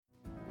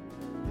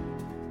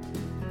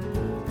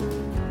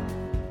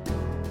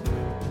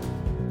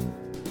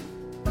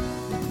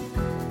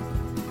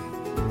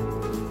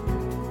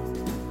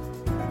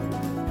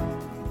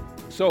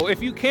So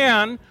if you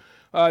can,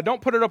 don't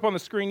put it up on the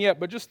screen yet,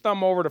 but just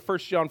thumb over to 1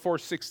 John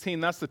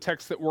 4:16. That's the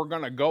text that we're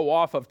going to go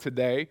off of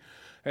today,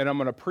 and I'm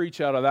going to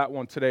preach out of that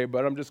one today,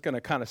 but I'm just going to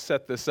kind of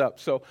set this up.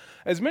 So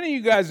as many of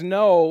you guys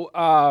know,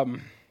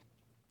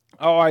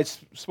 I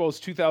suppose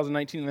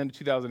 2019 and then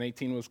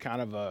 2018 was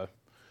kind of a,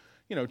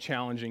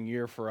 challenging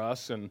year for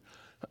us, and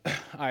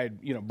I,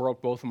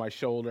 broke both of my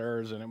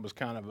shoulders, and it was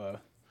kind of a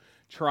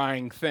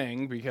trying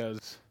thing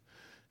because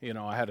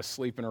I had to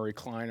sleep in a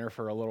recliner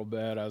for a little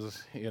bit.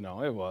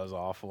 It was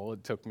awful.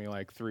 It took me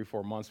like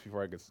 3-4 months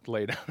before I could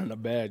lay down in a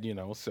bed,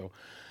 So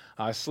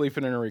I was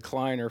sleeping in a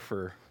recliner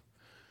for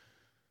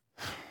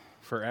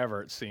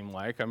forever, it seemed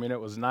like. I mean,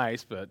 it was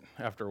nice, but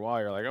after a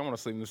while, you're like, I want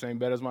to sleep in the same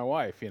bed as my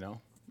wife,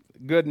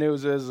 Good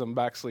news is I'm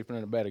back sleeping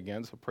in a bed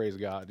again, so praise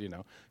God,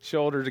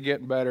 Shoulders are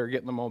getting better,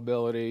 getting the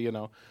mobility,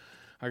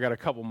 I got a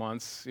couple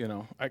months,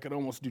 I could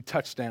almost do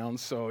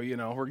touchdowns, so,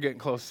 we're getting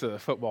close to the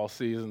football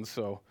season,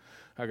 so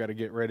I got to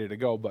get ready to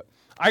go. But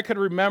I could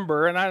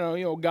remember, and I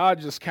know, God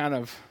just kind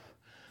of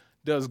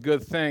does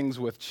good things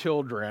with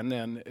children,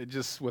 and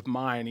just with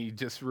mine, he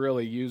just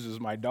really uses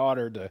my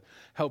daughter to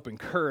help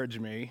encourage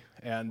me.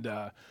 And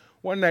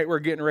one night we're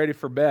getting ready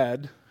for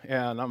bed,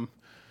 and I'm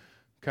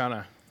kind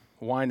of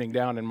winding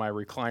down in my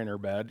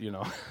recliner bed,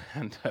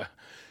 and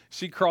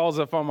she crawls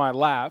up on my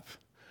lap,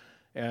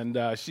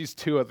 and she's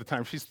 2 at the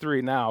time. She's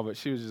 3 now, but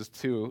she was just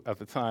 2 at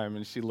the time,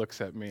 and she looks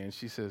at me, and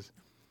she says,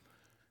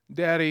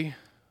 "Daddy,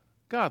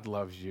 God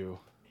loves you."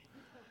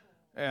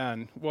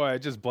 And, boy, it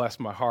just blessed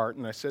my heart.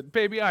 And I said,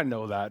 "Baby, I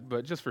know that,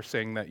 but just for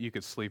saying that, you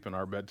could sleep in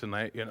our bed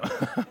tonight,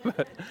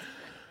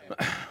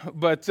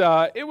 but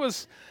it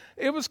was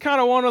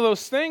kind of one of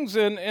those things,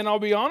 and I'll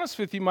be honest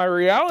with you, my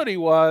reality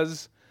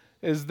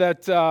is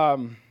that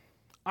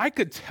I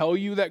could tell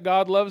you that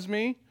God loves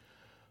me,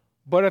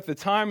 but at the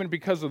time and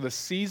because of the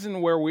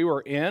season where we were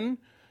in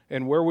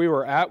and where we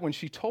were at when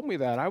she told me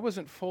that, I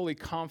wasn't fully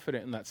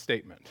confident in that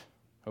statement,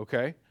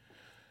 okay?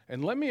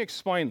 And let me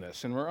explain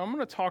this, and I'm going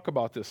to talk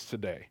about this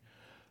today.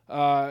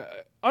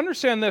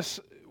 Understand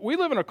this, we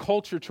live in a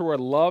culture to where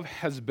love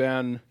has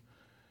been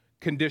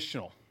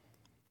conditional.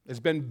 It's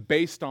been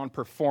based on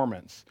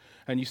performance.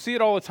 And you see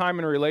it all the time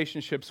in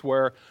relationships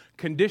where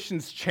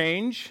conditions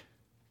change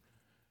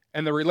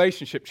and the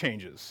relationship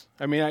changes.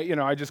 I mean,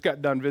 I just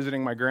got done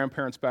visiting my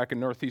grandparents back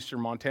in northeastern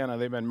Montana.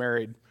 They've been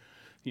married,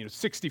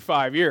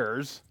 65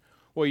 years.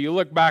 Well, you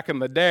look back in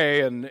the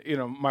day, and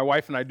my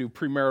wife and I do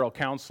premarital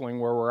counseling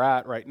where we're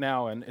at right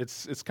now, and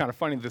it's kind of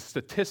funny. The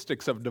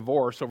statistics of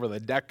divorce over the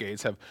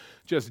decades have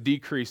just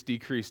decreased,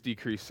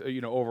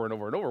 over and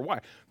over and over. Why?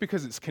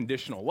 Because it's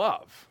conditional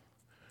love,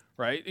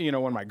 right?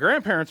 When my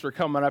grandparents were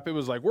coming up, it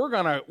was like we're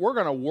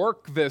gonna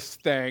work this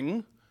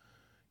thing.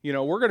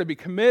 We're gonna be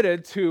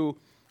committed to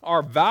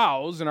our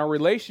vows and our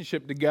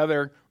relationship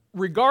together,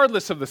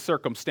 regardless of the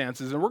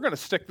circumstances, and we're gonna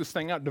stick this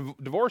thing out.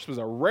 Divorce was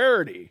a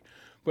rarity.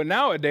 But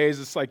nowadays,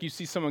 it's like you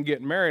see someone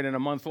getting married and a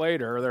month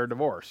later, they're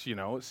divorced,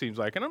 it seems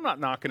like. And I'm not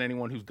knocking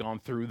anyone who's gone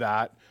through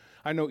that.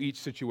 I know each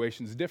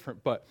situation is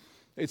different, but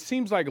it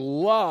seems like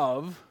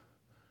love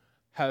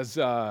has,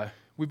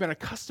 we've been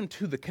accustomed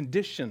to the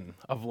condition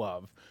of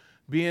love,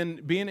 being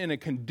in a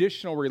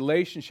conditional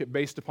relationship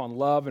based upon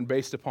love and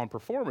based upon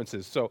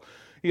performances. So,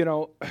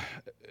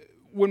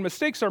 when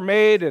mistakes are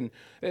made, and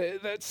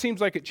that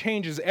seems like it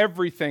changes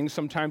everything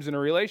sometimes in a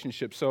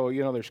relationship. So,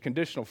 there's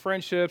conditional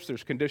friendships,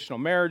 there's conditional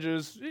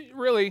marriages,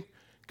 really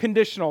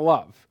conditional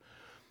love.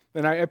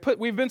 And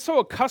we've been so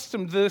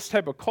accustomed to this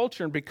type of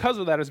culture, and because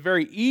of that, it's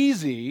very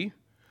easy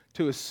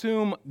to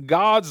assume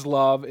God's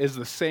love is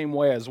the same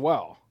way as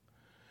well.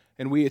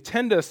 And we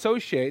tend to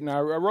associate, and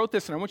I wrote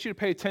this, and I want you to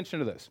pay attention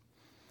to this.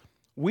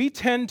 We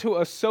tend to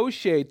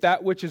associate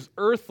that which is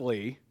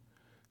earthly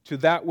to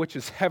that which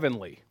is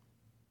heavenly.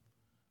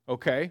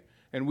 Okay?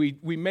 And we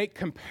make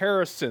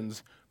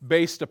comparisons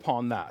based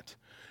upon that.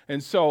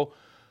 And so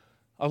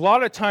a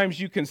lot of times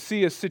you can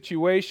see a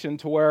situation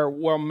to where,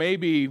 well,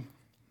 maybe,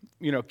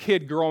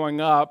 kid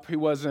growing up, he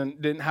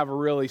didn't have a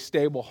really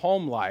stable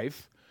home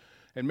life,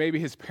 and maybe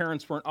his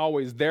parents weren't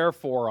always there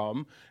for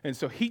him. And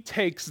so he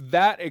takes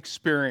that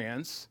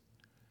experience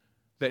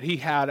that he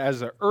had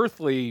as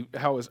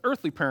how his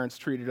earthly parents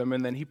treated him,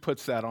 and then he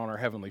puts that on our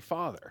Heavenly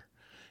Father.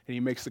 And he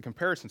makes the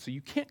comparison. So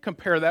you can't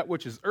compare that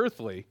which is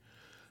earthly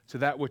to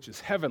that which is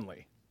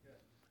heavenly,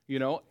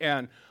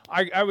 and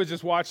I was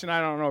just watching, I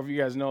don't know if you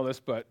guys know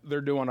this, but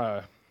they're doing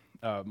a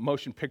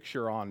motion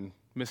picture on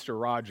Mr.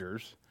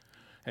 Rogers,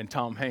 and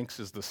Tom Hanks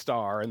is the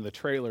star, and the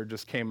trailer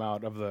just came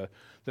out of the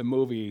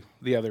movie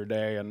the other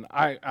day, and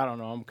I don't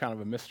know, I'm kind of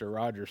a Mr.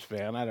 Rogers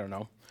fan, I don't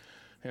know,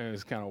 it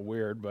was kind of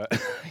weird, but,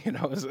 it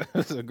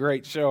was a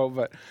great show,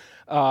 but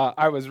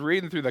I was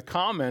reading through the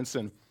comments,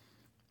 and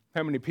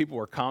how many people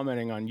were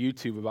commenting on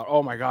YouTube about,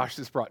 oh my gosh,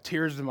 this brought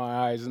tears to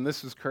my eyes, and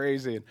this is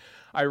crazy. And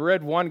I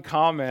read one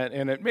comment,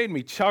 and it made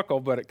me chuckle,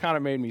 but it kind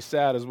of made me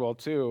sad as well,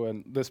 too.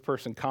 And this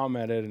person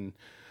commented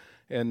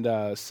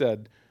and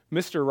said,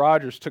 "Mr.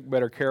 Rogers took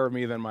better care of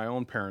me than my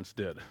own parents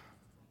did."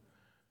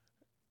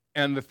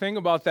 And the thing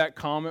about that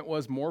comment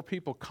was more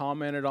people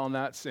commented on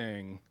that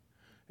saying,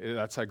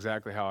 That's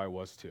exactly how I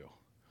was too.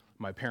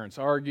 My parents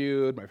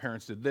argued, my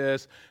parents did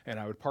this, and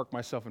I would park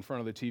myself in front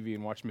of the TV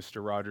and watch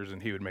Mr. Rogers,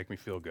 and he would make me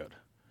feel good.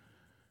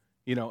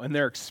 And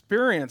their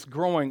experience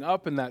growing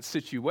up in that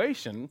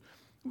situation,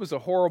 it was a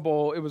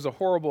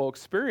horrible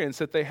experience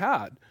that they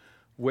had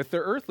with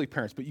their earthly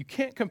parents. But you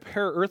can't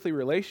compare earthly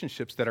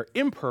relationships that are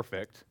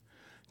imperfect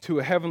to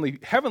a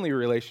heavenly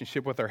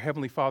relationship with our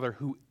Heavenly Father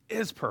who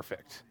is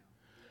perfect.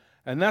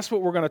 And that's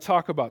what we're going to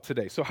talk about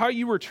today. So how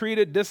you were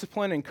treated,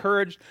 disciplined,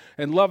 encouraged,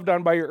 and loved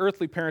on by your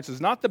earthly parents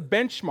is not the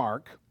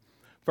benchmark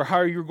for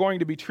how you're going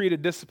to be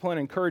treated, disciplined,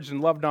 encouraged,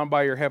 and loved on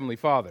by your Heavenly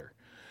Father.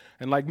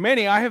 And like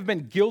many, I have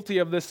been guilty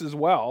of this as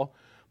well.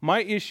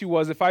 My issue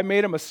was if I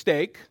made a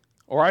mistake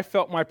or I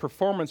felt my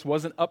performance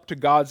wasn't up to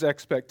God's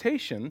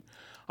expectation,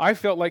 I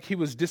felt like He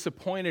was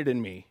disappointed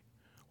in me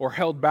or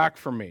held back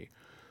from me.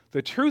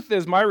 The truth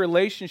is, my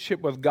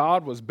relationship with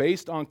God was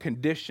based on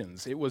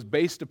conditions. It was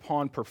based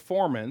upon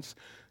performance,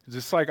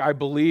 just like I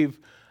believe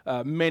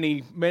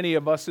many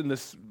of us in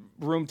this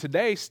room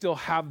today still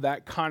have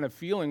that kind of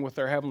feeling with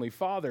their Heavenly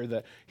Father,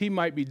 that He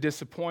might be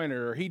disappointed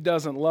or He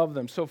doesn't love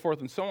them, so forth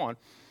and so on.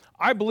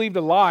 I believed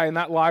a lie, and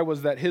that lie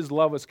was that His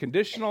love was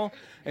conditional,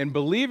 and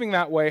believing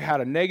that way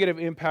had a negative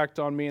impact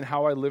on me and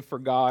how I live for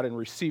God and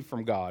receive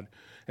from God.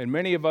 And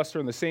many of us are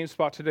in the same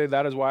spot today.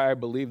 That is why I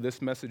believe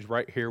this message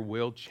right here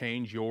will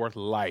change your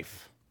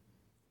life.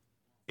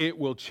 It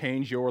will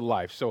change your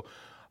life. So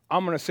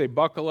I'm going to say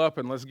buckle up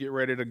and let's get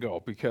ready to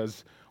go,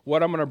 because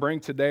what I'm going to bring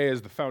today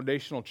is the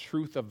foundational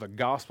truth of the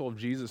gospel of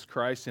Jesus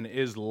Christ, and it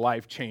is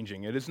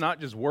life-changing. It is not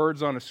just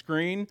words on a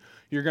screen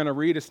you're going to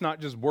read. It's not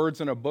just words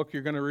in a book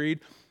you're going to read.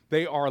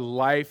 They are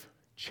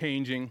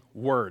life-changing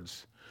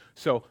words.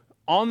 So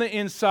on the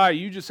inside,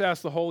 you just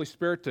ask the Holy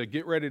Spirit to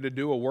get ready to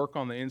do a work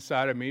on the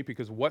inside of me,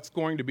 because what's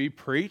going to be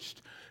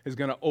preached is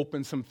going to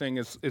open some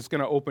things. It's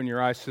going to open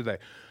your eyes today.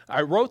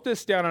 I wrote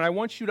this down, and I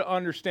want you to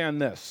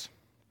understand this.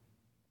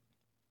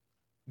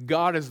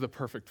 God is the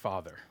perfect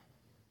Father.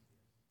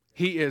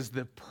 He is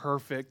the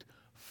perfect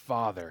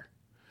Father.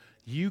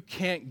 You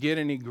can't get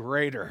any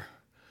greater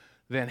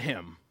than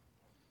Him.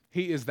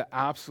 He is the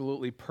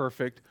absolutely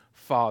perfect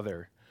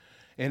Father.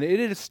 And it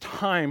is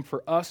time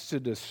for us to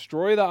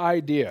destroy the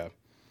idea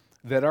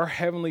that our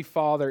Heavenly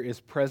Father is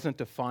present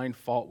to find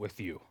fault with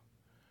you.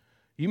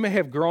 You may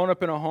have grown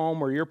up in a home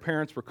where your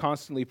parents were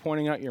constantly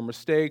pointing out your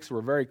mistakes,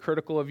 were very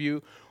critical of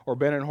you, or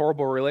been in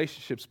horrible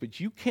relationships, but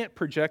you can't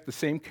project the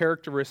same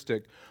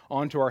characteristic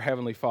onto our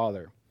Heavenly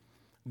Father.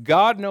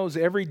 God knows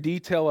every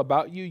detail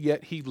about you,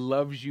 yet He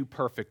loves you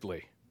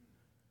perfectly.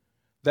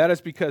 That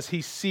is because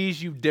He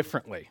sees you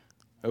differently,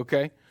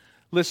 okay?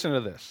 Listen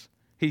to this.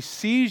 He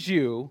sees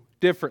you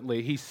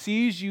differently. He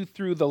sees you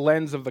through the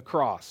lens of the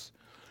cross,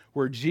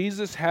 where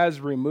Jesus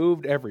has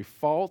removed every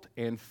fault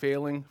and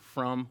failing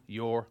from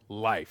your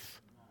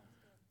life.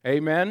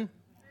 Amen?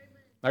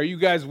 Are you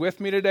guys with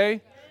me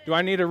today? Do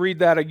I need to read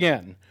that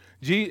again?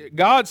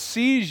 God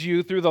sees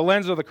you through the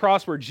lens of the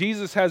cross, where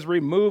Jesus has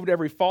removed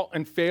every fault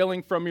and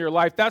failing from your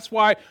life. That's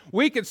why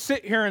we could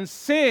sit here and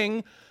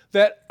sing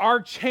that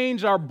our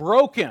chains are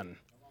broken.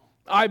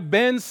 I've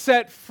been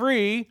set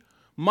free.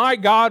 My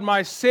God,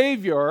 my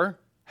Savior,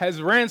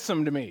 has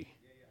ransomed me.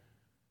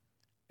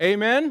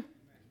 Amen?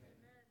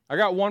 I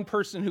got one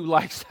person who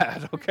likes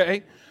that,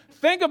 okay?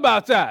 Think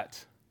about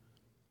that.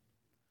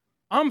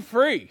 I'm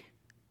free.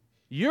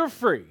 You're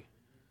free.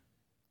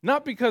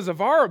 Not because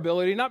of our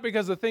ability, not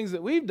because of things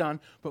that we've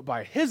done, but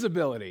by His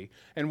ability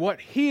and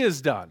what He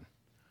has done.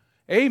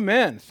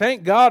 Amen.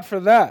 Thank God for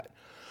that.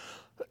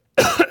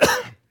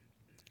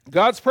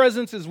 God's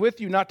presence is with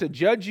you not to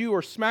judge you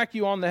or smack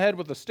you on the head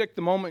with a stick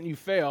the moment you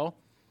fail.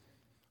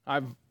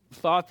 I've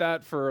thought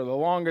that for the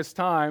longest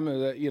time,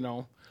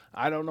 that,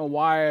 I don't know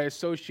why I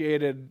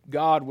associated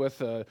God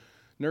with a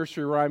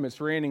nursery rhyme,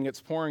 it's raining, it's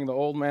pouring, the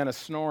old man is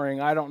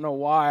snoring. I don't know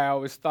why I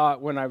always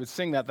thought when I would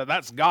sing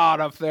that's God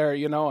up there,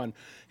 and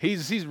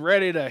he's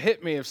ready to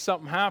hit me if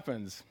something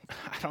happens.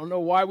 I don't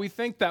know why we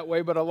think that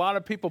way, but a lot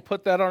of people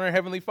put that on our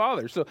Heavenly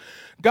Father. So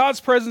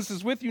God's presence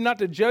is with you not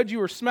to judge you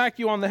or smack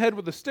you on the head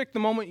with a stick the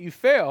moment you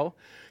fail.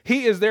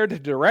 He is there to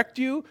direct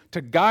you, to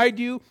guide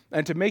you,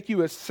 and to make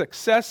you a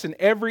success in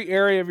every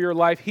area of your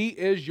life. He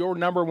is your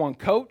number one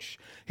coach.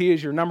 He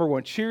is your number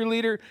one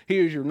cheerleader. He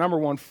is your number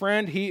one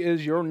friend. He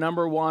is your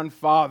number one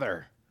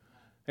father.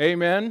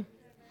 Amen?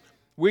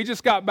 We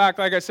just got back,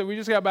 like I said,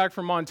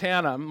 from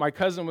Montana. My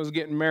cousin was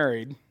getting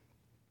married,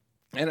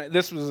 and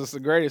this was just the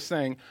greatest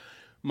thing.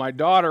 My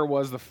daughter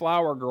was the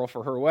flower girl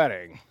for her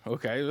wedding.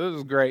 Okay, this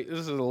is great. This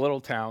is a little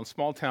town,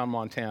 small town,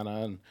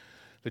 Montana, and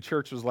the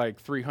church was like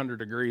 300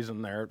 degrees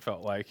in there, it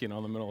felt like, in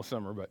the middle of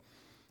summer. But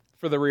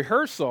for the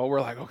rehearsal, we're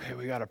like, okay,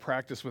 we got to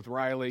practice with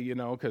Riley,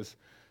 because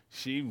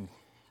she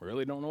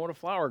really don't know what a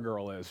flower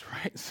girl is,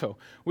 right? So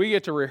we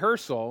get to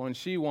rehearsal, and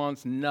she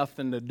wants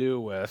nothing to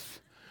do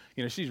with,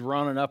 she's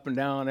running up and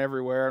down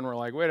everywhere, and we're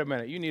like, wait a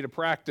minute, you need to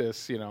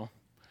practice,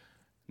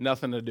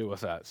 nothing to do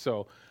with that.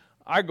 So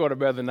I go to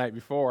bed the night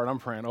before, and I'm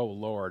praying, oh,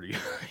 Lord,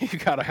 you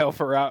got to help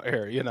her out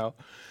here,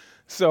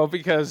 So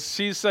because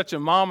she's such a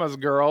mama's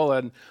girl,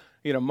 and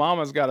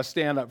Mama's got to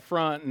stand up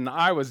front, and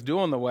I was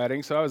doing the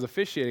wedding, so I was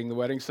officiating the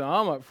wedding, so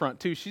I'm up front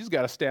too. She's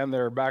got to stand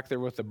there back there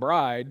with the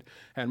bride,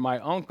 and my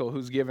uncle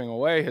who's giving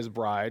away his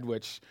bride,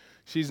 which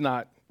she's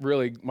not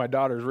really, my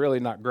daughter's really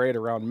not great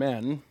around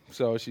men,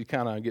 so she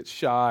kind of gets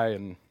shy,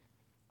 and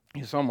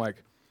so I'm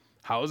like,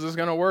 how is this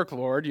going to work,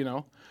 Lord,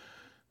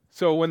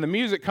 So when the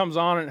music comes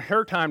on and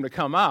her time to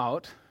come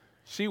out,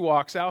 she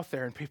walks out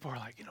there, and people are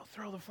like,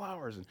 throw the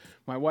flowers. And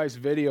my wife's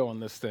videoing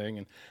this thing,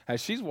 and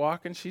as she's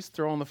walking, she's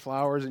throwing the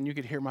flowers, and you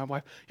could hear my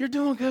wife, you're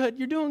doing good,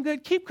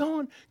 keep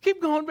going,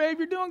 babe,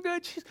 you're doing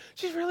good.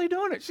 She's really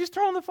doing it. She's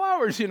throwing the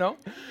flowers,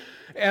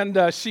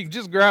 And she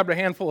just grabbed a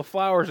handful of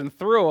flowers and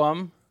threw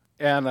them,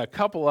 and a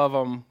couple of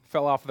them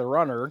fell off the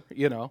runner,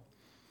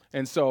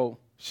 And so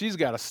she's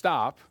got to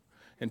stop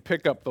and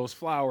pick up those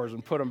flowers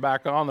and put them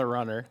back on the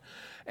runner.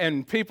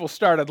 And people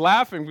started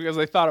laughing because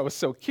they thought it was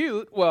so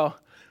cute. Well,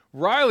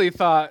 Riley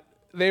thought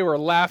they were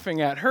laughing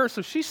at her,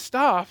 so she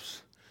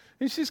stops,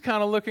 and she's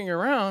kind of looking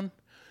around.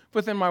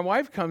 But then my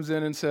wife comes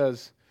in and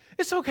says,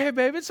 it's okay,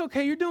 babe, it's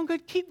okay, you're doing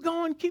good, keep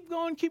going.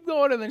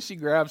 And then she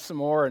grabs some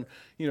more and,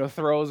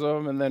 throws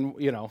them, and then,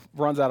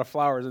 runs out of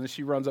flowers, and then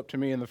she runs up to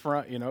me in the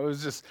front.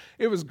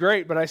 It was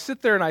great. But I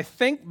sit there and I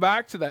think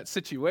back to that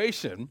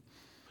situation,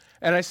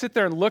 and I sit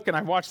there and look, and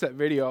I've watched that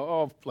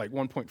video, like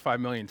 1.5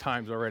 million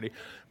times already.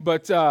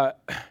 But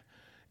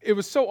it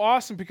was so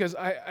awesome because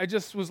I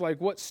just was like,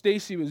 what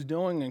Stacy was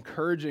doing,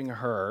 encouraging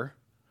her,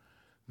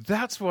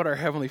 that's what our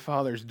Heavenly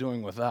Father is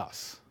doing with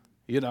us,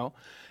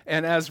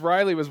 And as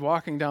Riley was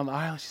walking down the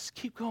aisle, she said,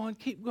 keep going.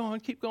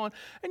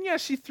 And yeah,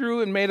 she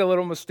threw and made a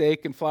little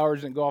mistake, and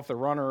flowers didn't go off the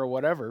runner or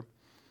whatever.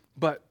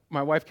 But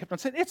my wife kept on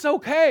saying, it's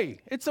okay.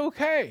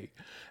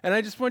 And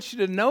I just want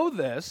you to know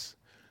this,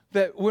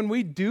 that when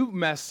we do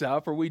mess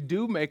up or we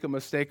do make a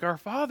mistake, our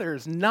Father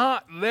is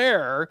not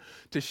there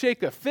to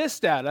shake a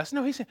fist at us.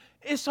 No, He's saying,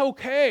 it's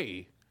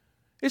okay.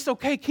 It's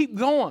okay. Keep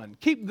going.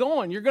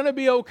 You're going to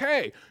be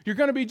okay. You're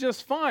going to be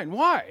just fine.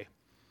 Why?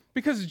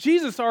 Because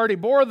Jesus already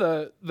bore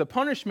the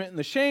punishment and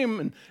the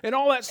shame and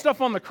all that stuff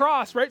on the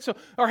cross, right? So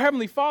our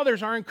Heavenly Father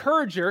is our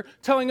encourager,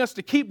 telling us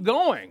to keep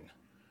going,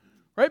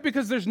 right?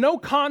 Because there's no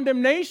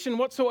condemnation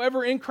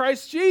whatsoever in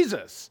Christ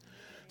Jesus.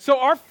 So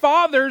our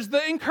Father's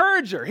the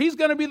encourager. He's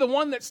going to be the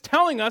one that's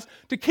telling us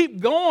to keep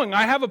going.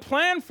 I have a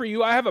plan for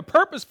you. I have a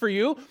purpose for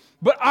you,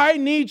 but I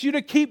need you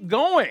to keep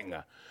going.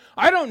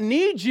 I don't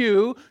need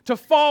you to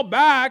fall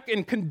back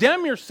and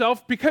condemn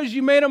yourself because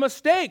you made a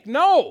mistake.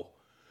 No,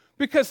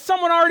 because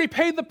someone already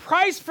paid the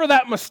price for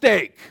that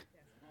mistake.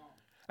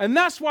 And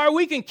that's why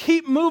we can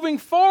keep moving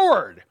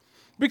forward.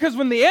 Because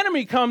when the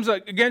enemy comes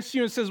against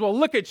you and says, well,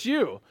 look at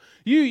you.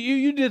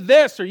 You did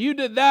this, or you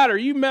did that, or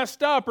you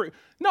messed up.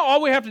 No,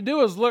 all we have to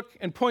do is look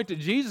and point to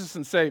Jesus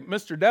and say,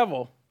 Mr.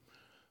 Devil,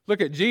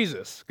 look at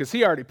Jesus, because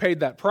He already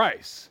paid that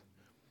price.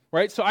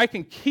 Right? So I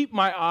can keep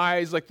my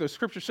eyes, like the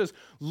scripture says,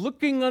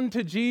 looking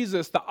unto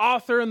Jesus, the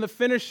author and the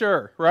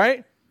finisher,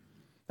 right?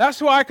 That's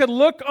who I could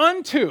look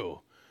unto,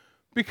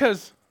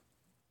 because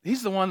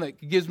He's the one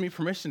that gives me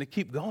permission to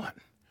keep going.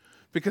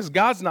 Because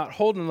God's not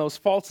holding those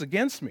faults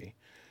against me.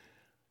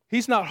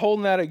 He's not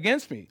holding that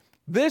against me.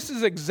 This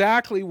is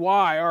exactly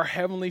why our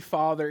Heavenly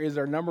Father is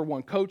our number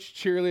one coach,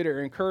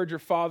 cheerleader, encourager,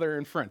 father,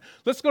 and friend.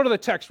 Let's go to the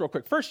text real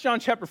quick. 1 John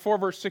chapter 4,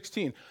 verse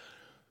 16.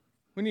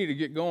 We need to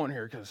get going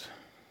here because,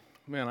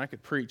 man, I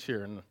could preach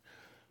here, and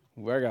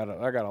I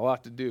got a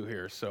lot to do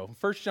here. So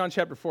 1 John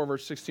chapter 4,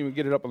 verse 16, we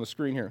get it up on the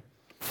screen here.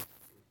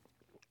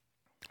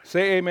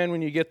 Say amen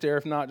when you get there.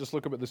 If not, just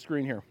look up at the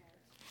screen here.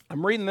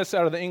 I'm reading this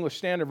out of the English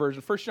Standard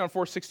Version. 1 John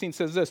 4:16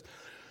 says this,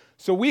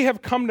 so we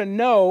have come to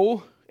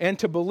know and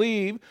to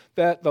believe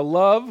that the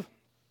love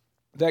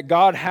that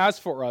God has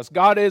for us,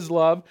 God is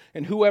love,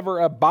 and whoever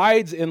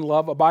abides in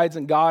love abides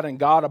in God, and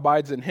God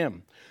abides in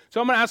him.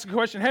 So I'm going to ask a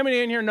question. How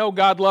many in here know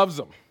God loves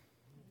them?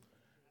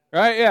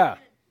 Right? Yeah.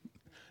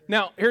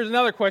 Now, here's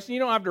another question. You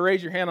don't have to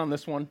raise your hand on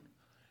this one.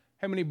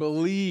 How many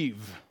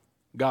believe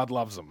God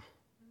loves them?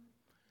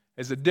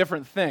 It's a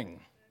different thing.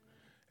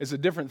 It's a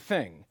different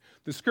thing.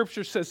 The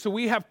scripture says, so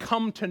we have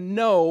come to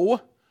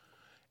know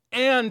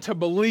and to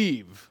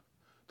believe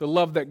the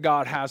love that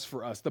God has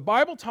for us. The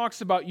Bible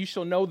talks about you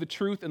shall know the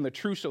truth and the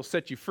truth shall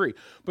set you free.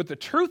 But the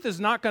truth is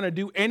not going to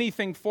do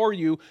anything for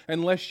you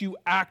unless you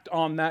act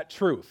on that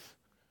truth.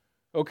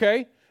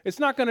 Okay? It's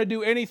not going to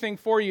do anything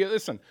for you.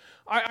 Listen,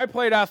 I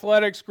played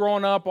athletics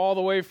growing up all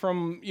the way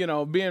from,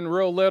 being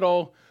real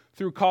little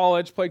through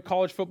college, played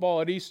college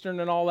football at Eastern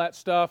and all that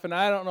stuff. And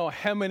I don't know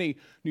how many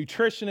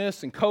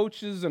nutritionists and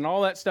coaches and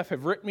all that stuff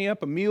have written me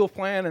up a meal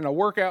plan and a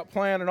workout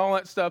plan and all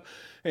that stuff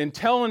and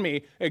telling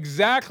me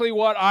exactly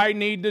what I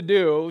need to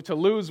do to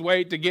lose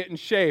weight, to get in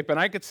shape. And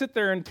I could sit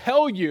there and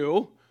tell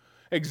you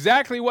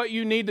exactly what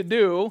you need to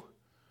do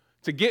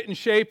to get in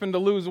shape and to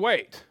lose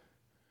weight.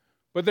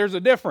 But there's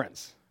a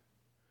difference.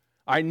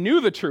 I knew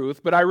the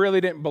truth, but I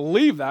really didn't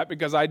believe that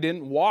because I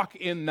didn't walk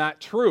in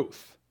that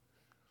truth.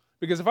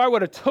 Because if I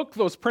would have took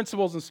those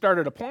principles and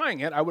started applying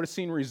it, I would have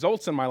seen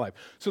results in my life.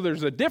 So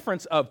there's a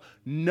difference of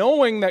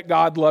knowing that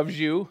God loves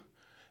you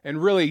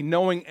and really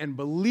knowing and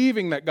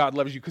believing that God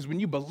loves you. Because when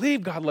you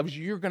believe God loves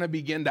you, you're going to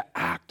begin to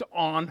act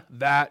on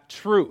that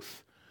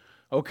truth.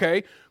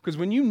 Okay? Because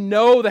when you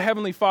know the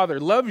Heavenly Father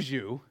loves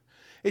you,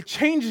 it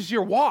changes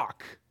your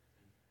walk.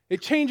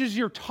 It changes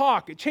your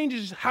talk. It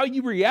changes how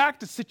you react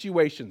to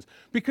situations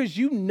because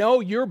you know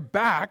you're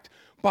backed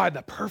by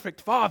the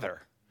perfect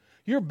Father.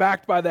 You're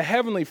backed by the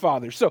Heavenly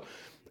Father. So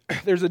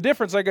there's a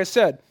difference, like I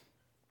said,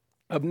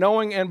 of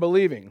knowing and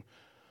believing.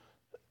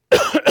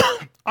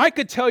 I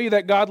could tell you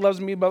that God loves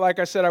me, but like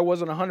I said, I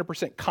wasn't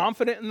 100%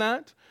 confident in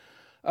that.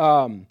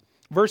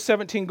 Verse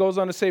 17 goes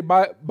on to say,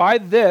 by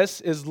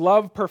this is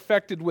love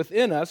perfected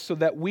within us so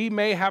that we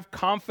may have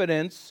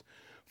confidence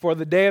for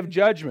the day of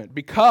judgment.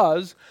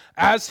 Because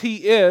as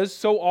he is,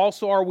 so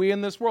also are we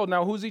in this world.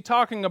 Now, who's he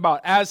talking about?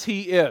 As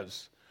he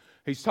is.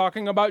 He's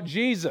talking about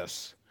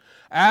Jesus.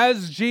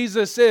 As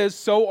Jesus is,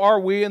 so are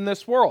we in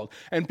this world.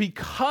 And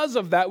because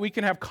of that, we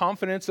can have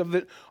confidence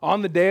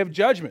on the day of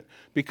judgment.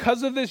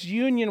 Because of this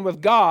union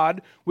with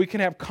God, we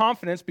can have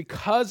confidence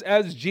because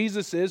as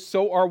Jesus is,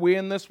 so are we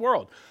in this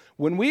world.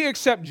 When we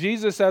accept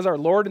Jesus as our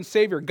Lord and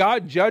Savior,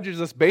 God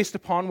judges us based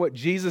upon what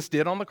Jesus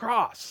did on the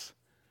cross.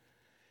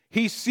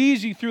 He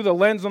sees you through the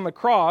lens on the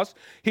cross.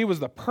 He was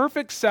the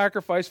perfect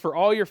sacrifice for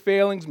all your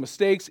failings,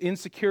 mistakes,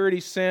 insecurity,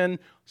 sin,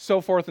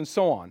 so forth and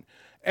so on.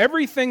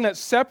 Everything that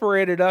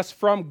separated us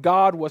from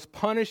God was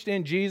punished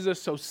in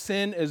Jesus, so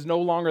sin is no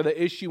longer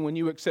the issue when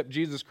you accept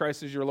Jesus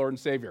Christ as your Lord and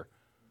Savior.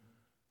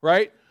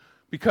 Right?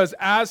 Because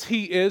as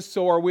he is,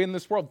 so are we in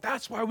this world.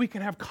 That's why we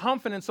can have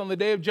confidence on the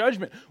day of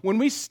judgment. When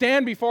we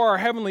stand before our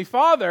Heavenly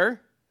Father,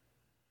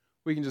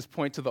 we can just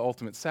point to the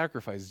ultimate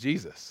sacrifice,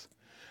 Jesus.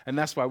 And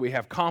that's why we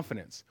have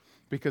confidence,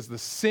 because the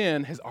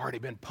sin has already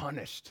been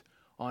punished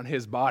on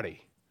his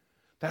body.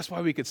 That's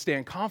why we could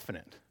stand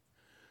confident.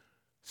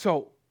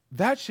 So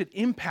that should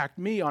impact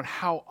me on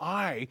how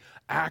I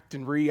act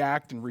and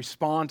react and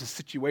respond to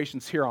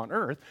situations here on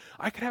earth.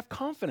 I could have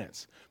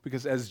confidence,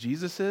 because as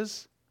Jesus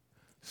is,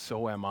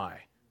 so am I.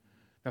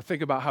 Now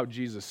think about how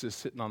Jesus is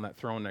sitting on that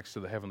throne next to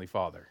the Heavenly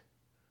Father.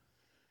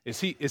 Is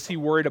he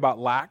worried about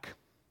lack?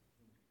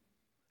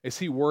 Is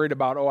he worried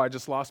about, I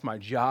just lost my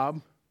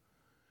job?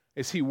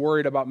 Is he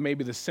worried about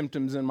maybe the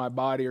symptoms in my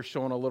body are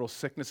showing a little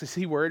sickness? Is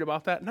he worried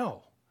about that?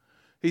 No.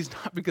 He's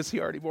not, because he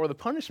already bore the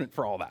punishment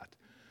for all that.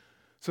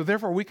 So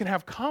therefore, we can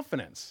have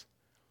confidence.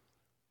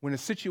 When a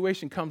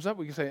situation comes up,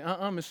 we can say,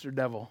 Mr.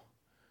 Devil.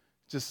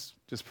 Just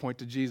point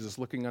to Jesus,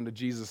 looking unto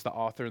Jesus, the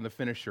author and the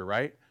finisher,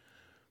 right?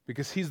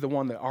 Because he's the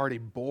one that already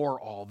bore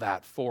all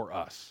that for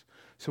us.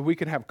 So we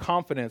can have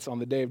confidence on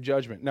the day of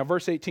judgment. Now,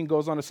 verse 18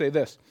 goes on to say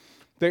this: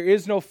 there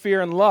is no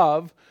fear in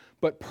love,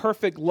 but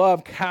perfect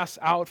love casts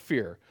out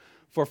fear.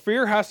 For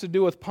fear has to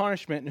do with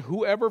punishment, and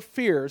whoever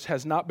fears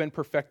has not been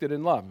perfected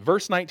in love.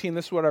 Verse 19,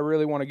 this is what I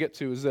really want to get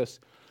to, is this.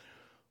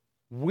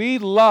 We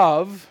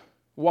love,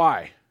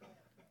 why?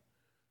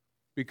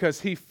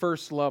 Because he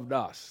first loved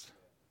us.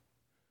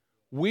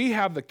 We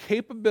have the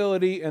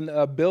capability and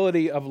the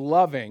ability of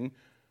loving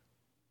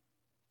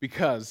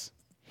because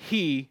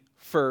he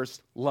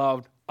first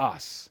loved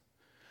us.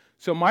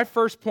 So my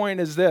first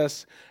point is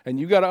this, and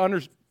you got to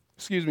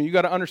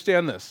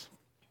understand this.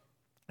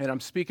 And I'm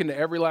speaking to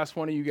every last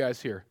one of you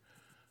guys here.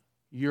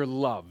 You're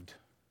loved.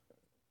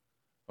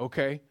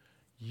 Okay?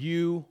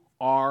 You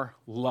are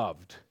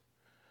loved.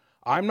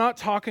 I'm not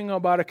talking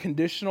about a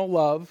conditional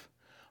love.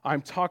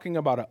 I'm talking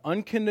about an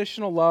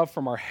unconditional love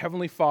from our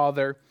Heavenly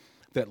Father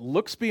that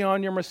looks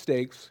beyond your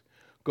mistakes,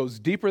 goes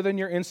deeper than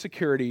your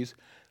insecurities,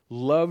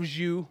 loves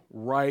you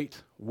right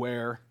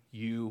where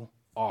you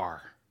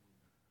are.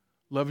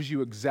 Loves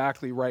you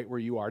exactly right where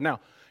you are.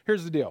 Now,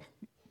 here's the deal.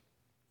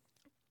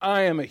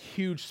 I am a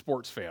huge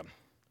sports fan.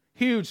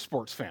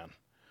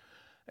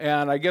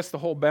 And I guess the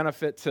whole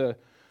benefit to,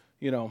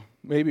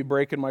 maybe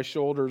breaking my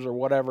shoulders or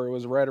whatever, it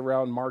was right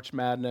around March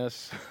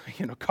Madness,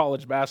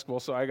 college basketball,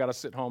 so I got to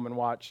sit home and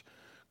watch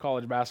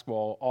college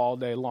basketball all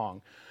day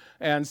long.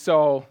 And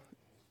so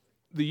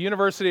the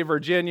University of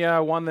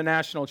Virginia won the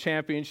national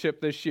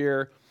championship this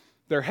year.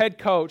 Their head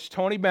coach,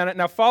 Tony Bennett,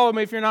 now follow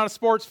me if you're not a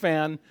sports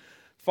fan.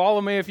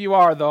 Follow me if you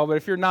are, though, but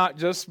if you're not,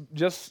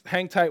 just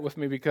hang tight with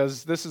me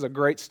because this is a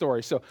great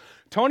story. So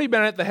Tony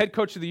Bennett, the head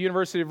coach of the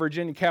University of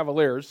Virginia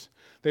Cavaliers,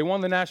 they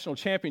won the national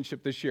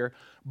championship this year,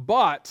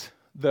 but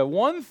the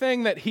one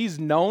thing that he's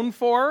known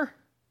for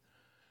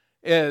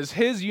is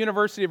his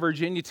University of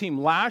Virginia team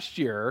last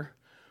year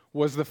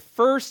was the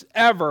first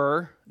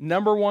ever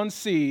number 1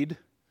 seed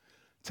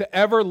to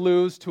ever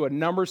lose to a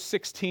number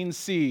 16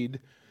 seed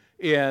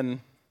in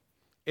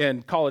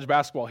college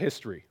basketball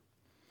history.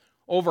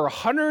 Over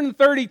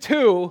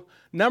 132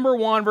 number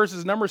 1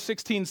 versus number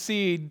 16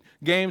 seed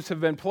games have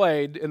been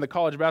played in the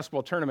college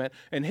basketball tournament,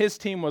 and his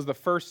team was the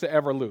first to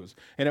ever lose.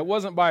 And it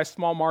wasn't by a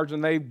small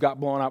margin. They got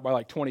blown out by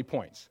like 20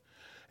 points.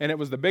 And it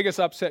was the biggest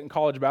upset in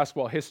college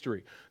basketball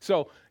history.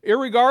 So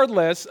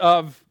irregardless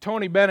of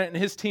Tony Bennett and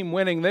his team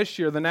winning this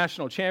year the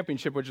national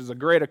championship, which is a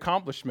great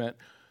accomplishment,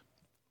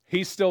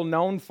 he's still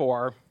known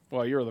for,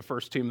 well, you're the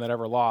first team that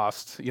ever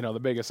lost, the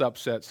biggest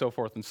upset, so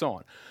forth and so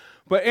on.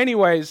 But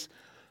anyways,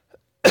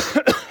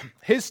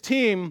 his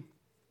team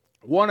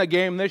won a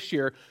game this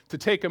year to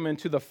take him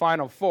into the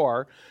Final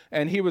Four,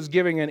 and he was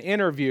giving an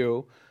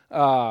interview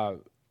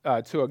to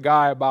a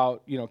guy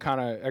about,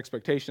 kind of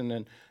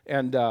expectation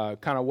and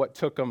kind of what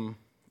took him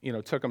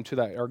to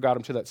that, or got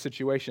him to that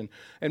situation.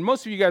 And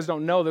most of you guys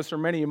don't know this, or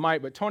many of you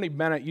might, but Tony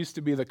Bennett used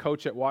to be the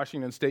coach at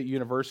Washington State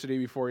University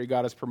before he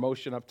got his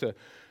promotion up to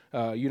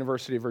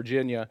University of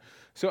Virginia.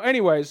 So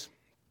anyways,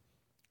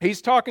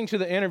 he's talking to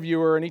the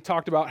interviewer, and he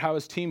talked about how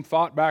his team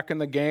fought back in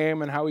the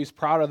game and how he's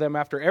proud of them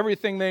after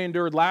everything they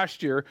endured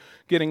last year,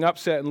 getting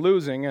upset and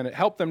losing, and it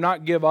helped them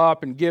not give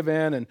up and give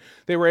in, and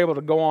they were able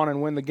to go on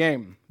and win the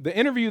game. The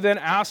interview then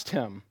asked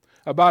him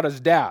about his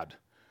dad.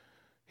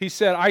 He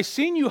said, "I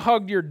seen you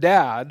hugged your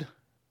dad,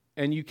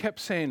 and you kept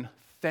saying,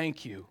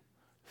 thank you,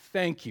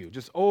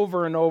 just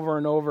over and over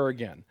and over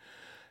again."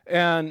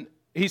 And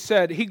he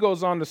said, he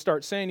goes on to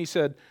start saying, he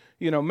said,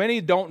 many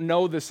don't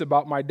know this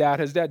about my dad.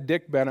 His dad,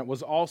 Dick Bennett,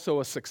 was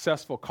also a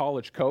successful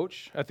college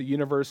coach at the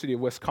University of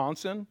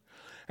Wisconsin.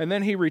 And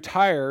then he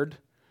retired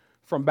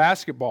from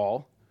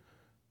basketball,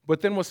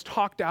 but then was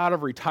talked out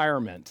of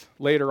retirement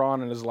later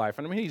on in his life.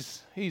 And I mean,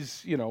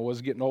 he's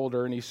was getting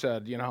older, and he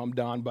said, I'm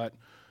done, but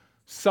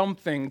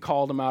something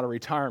called him out of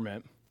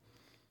retirement.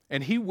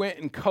 And he went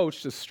and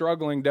coached a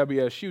struggling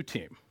WSU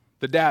team.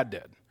 The dad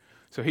did.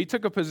 So he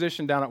took a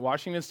position down at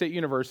Washington State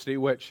University,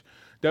 which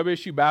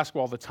WSU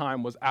basketball at the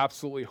time was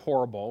absolutely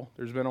horrible.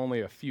 There's been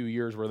only a few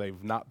years where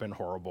they've not been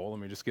horrible. Let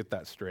me just get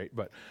that straight.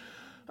 But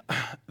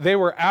they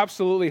were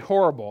absolutely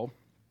horrible.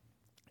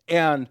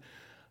 And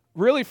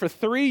really for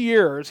 3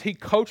 years, he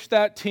coached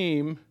that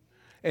team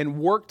and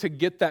worked to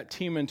get that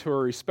team into a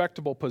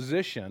respectable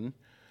position.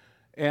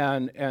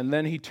 And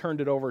then he turned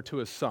it over to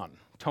his son,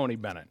 Tony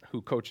Bennett,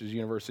 who coaches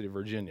University of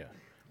Virginia.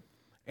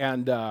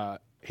 And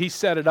he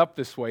set it up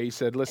this way. He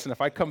said, listen, if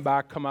I come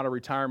out of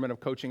retirement of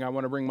coaching, I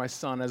want to bring my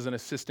son as an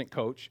assistant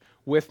coach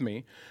with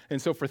me.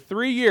 And so for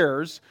 3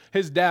 years,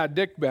 his dad,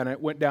 Dick Bennett,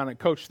 went down and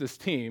coached this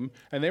team.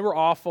 And they were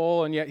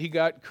awful, and yet he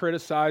got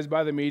criticized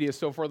by the media,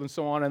 so forth and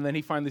so on. And then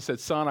he finally said,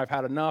 son, I've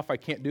had enough. I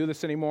can't do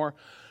this anymore.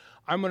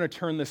 I'm going to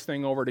turn this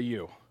thing over to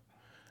you.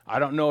 I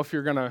don't know if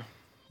you're going to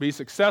be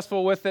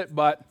successful with it,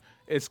 but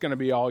it's going to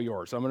be all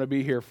yours. I'm going to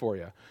be here for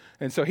you.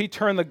 And so he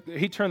turned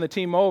the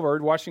team over,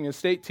 Washington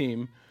State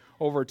team,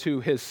 over to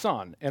his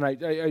son. And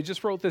I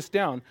just wrote this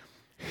down.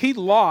 He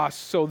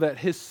lost so that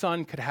his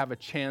son could have a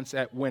chance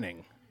at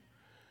winning.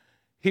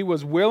 He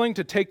was willing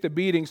to take the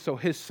beating so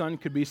his son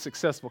could be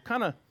successful.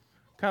 Kind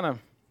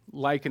of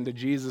likened to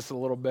Jesus a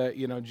little bit.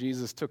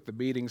 Jesus took the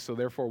beating, so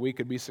therefore we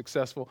could be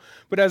successful.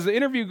 But as the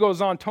interview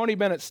goes on, Tony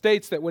Bennett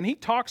states that when he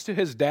talks to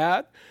his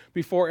dad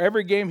before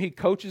every game he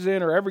coaches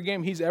in or every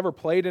game he's ever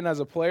played in as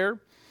a player,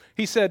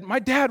 he said, my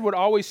dad would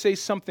always say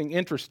something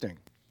interesting.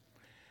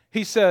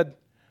 He said,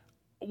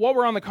 while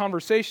we're on the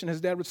conversation, his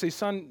dad would say,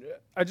 son,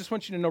 I just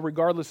want you to know,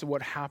 regardless of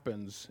what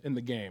happens in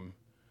the game,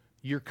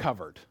 you're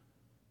covered.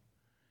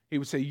 He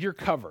would say, you're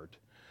covered.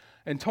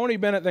 And Tony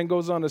Bennett then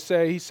goes on to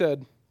say, he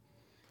said,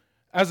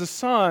 as a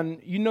son,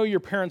 your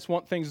parents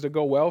want things to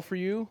go well for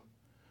you,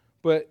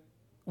 but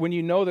when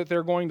you know that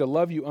they're going to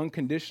love you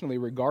unconditionally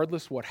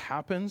regardless what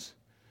happens,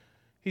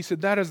 he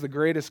said, that is the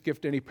greatest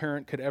gift any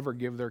parent could ever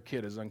give their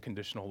kid is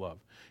unconditional love.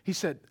 He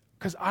said,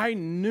 because I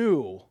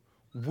knew,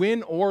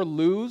 win or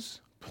lose,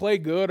 play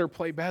good or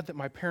play bad, that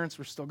my parents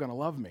were still going to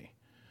love me.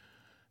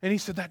 And he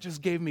said, that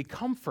just gave me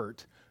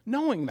comfort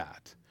knowing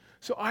that.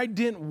 So I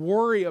didn't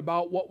worry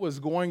about what was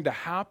going to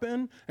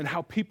happen and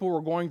how people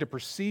were going to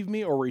perceive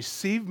me or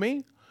receive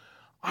me.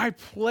 I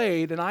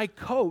played and I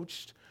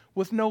coached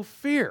with no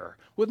fear,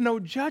 with no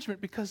judgment,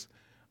 because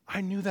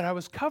I knew that I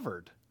was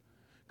covered.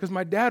 Because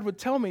my dad would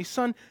tell me,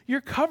 son,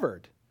 you're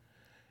covered.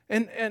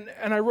 And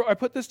I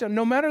put this down.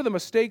 No matter the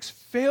mistakes,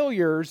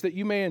 failures that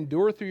you may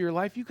endure through your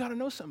life, you got to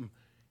know something.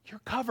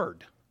 You're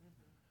covered.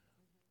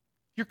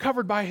 You're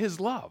covered by his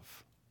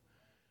love.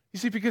 You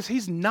see, because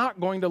he's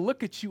not going to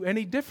look at you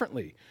any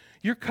differently.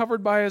 You're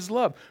covered by his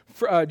love.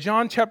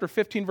 John chapter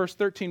 15, verse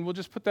 13, we'll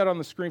just put that on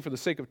the screen for the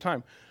sake of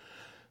time,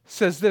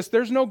 says this,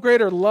 there's no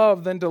greater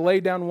love than to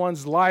lay down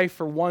one's life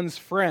for one's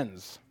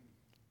friends.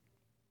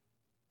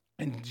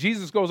 And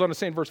Jesus goes on to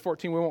say in verse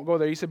 14, we won't go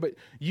there, he said, but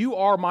you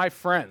are my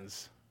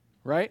friends,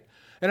 right?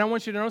 And I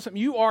want you to know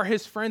something. You are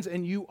his friends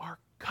and you are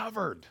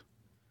covered,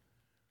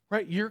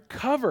 right? You're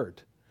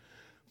covered.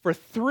 For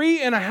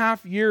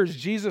 3.5 years,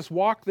 Jesus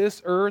walked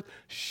this earth,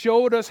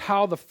 showed us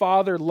how the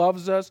Father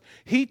loves us.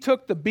 He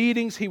took the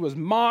beatings, he was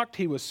mocked,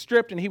 he was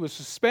stripped, and he was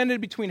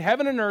suspended between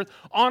heaven and earth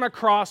on a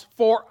cross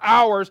for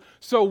hours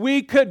so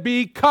we could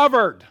be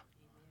covered.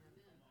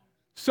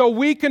 So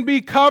we can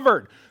be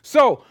covered.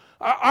 So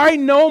I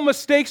know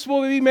mistakes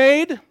will be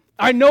made.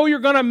 I know you're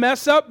going to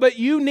mess up, but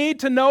you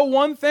need to know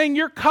one thing,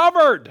 you're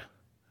covered.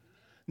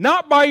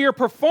 Not by your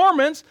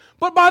performance,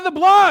 but by the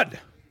blood.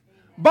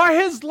 By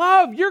his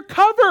love, you're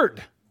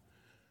covered.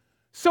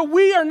 So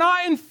we are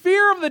not in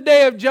fear of the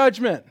day of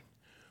judgment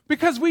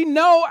because we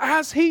know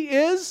as he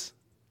is,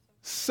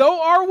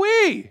 so are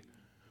we.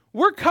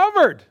 We're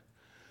covered.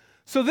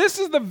 So this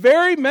is the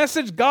very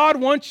message God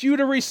wants you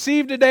to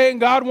receive today and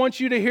God wants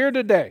you to hear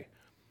today.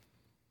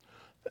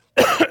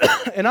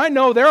 And I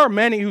know there are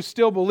many who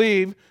still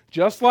believe,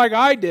 just like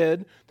I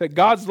did, that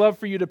God's love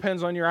for you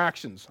depends on your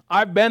actions.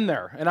 I've been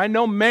there, and I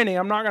know many,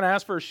 I'm not going to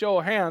ask for a show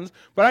of hands,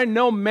 but I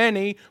know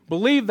many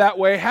believe that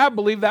way, have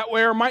believed that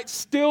way, or might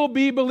still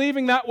be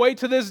believing that way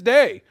to this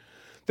day.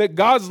 That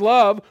God's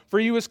love for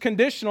you is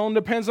conditional and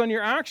depends on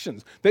your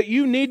actions. That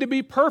you need to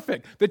be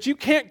perfect. That you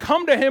can't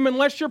come to Him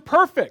unless you're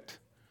perfect.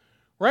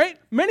 Right?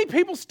 Many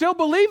people still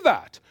believe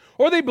that.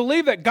 Or they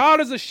believe that God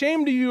is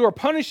ashamed of you or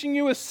punishing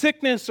you with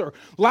sickness or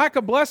lack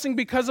of blessing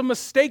because of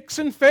mistakes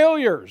and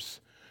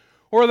failures.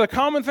 Or the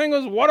common thing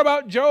was, what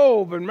about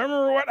Job? And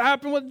remember what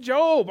happened with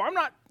Job? I'm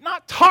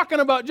not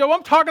talking about Job.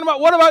 I'm talking about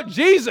what about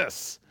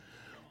Jesus?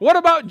 What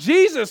about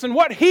Jesus and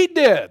what He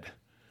did?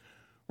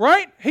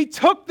 Right? He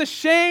took the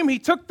shame, He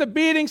took the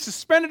beating,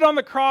 suspended on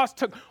the cross,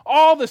 took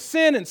all the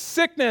sin and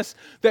sickness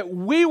that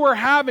we were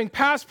having,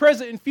 past,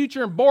 present, and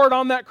future, and bore it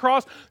on that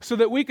cross so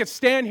that we could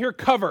stand here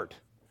covered.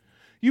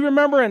 You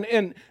remember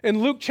in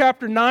Luke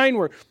chapter 9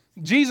 where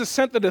Jesus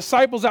sent the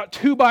disciples out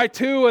 2 by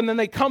 2, and then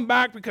they come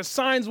back because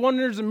signs,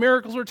 wonders, and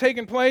miracles were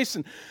taking place,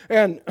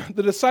 and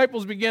the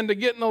disciples began to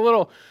get in a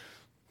little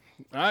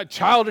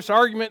childish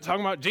argument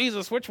talking about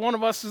Jesus, which one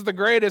of us is the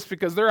greatest,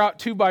 because they're out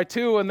 2 by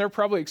 2 and they're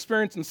probably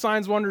experiencing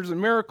signs, wonders, and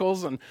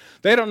miracles, and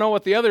they don't know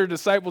what the other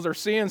disciples are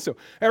seeing, so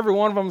every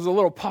one of them is a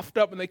little puffed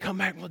up, and they come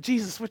back, well,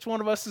 Jesus, which one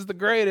of us is the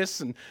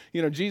greatest? And,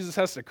 Jesus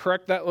has to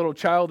correct that little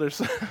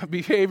childish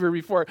behavior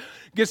before it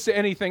gets to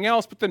anything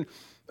else. But then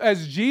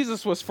as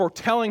Jesus was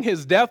foretelling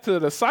His death to the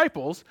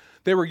disciples,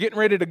 they were getting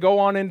ready to go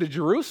on into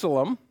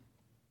Jerusalem,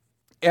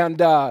 and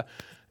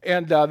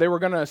they were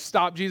going to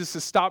stop. Jesus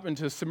is stopping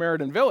to a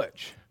Samaritan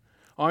village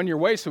on your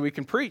way so we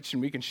can preach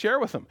and we can share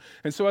with them.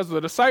 And so as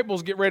the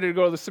disciples get ready to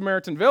go to the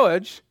Samaritan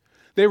village,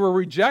 they were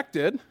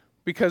rejected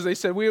because they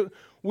said, we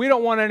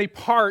don't want any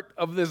part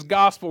of this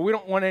gospel. We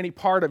don't want any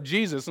part of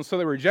Jesus. And so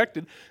they were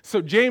rejected.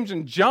 So James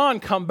and John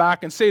come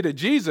back and say to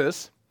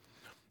Jesus,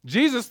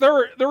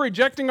 they're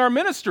rejecting our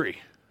ministry.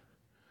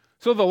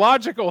 So the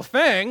logical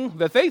thing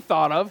that they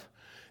thought of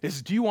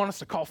is, do you want us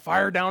to call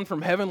fire down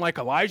from heaven like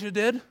Elijah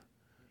did?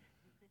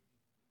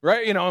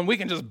 Right, and we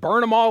can just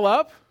burn them all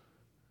up.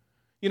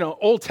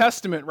 Old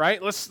Testament, right?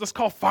 Let's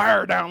call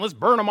fire down. Let's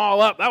burn them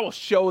all up. That will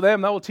show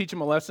them. That will teach them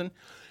a lesson.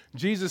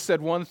 Jesus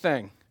said one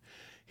thing.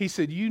 He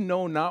said, you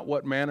know not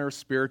what manner of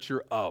spirit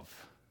you're of.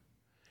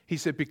 He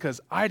said,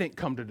 because I didn't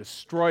come to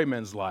destroy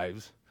men's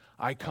lives.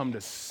 I come to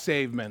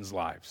save men's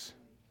lives.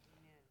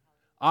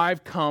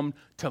 I've come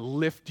to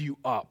lift you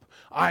up.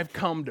 I've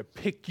come to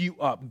pick you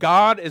up.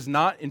 God is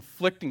not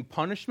inflicting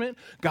punishment.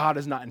 God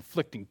is not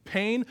inflicting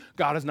pain.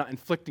 God is not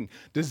inflicting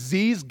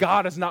disease.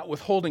 God is not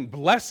withholding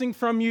blessing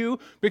from you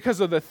because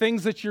of the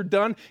things that you've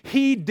done.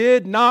 He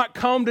did not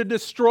come to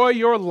destroy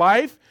your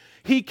life.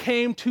 He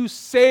came to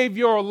save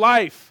your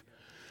life.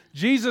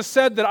 Jesus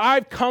said that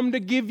I've come to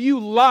give you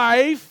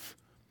life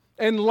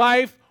and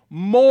life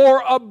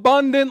more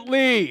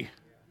abundantly.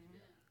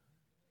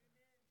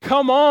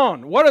 Come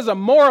on, what does a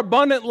more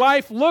abundant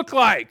life look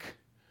like?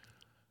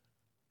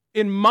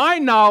 In my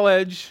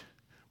knowledge,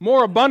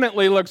 more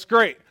abundantly looks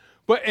great.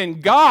 But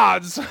in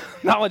God's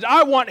knowledge,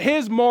 I want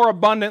His more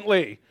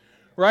abundantly,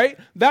 right?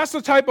 That's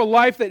the type of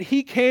life that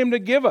He came to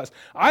give us.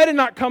 I did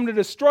not come to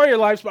destroy your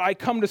lives, but I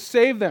come to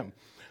save them.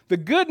 The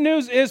good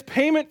news is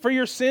payment for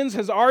your sins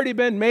has already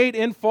been made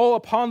in full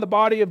upon the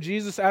body of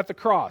Jesus at the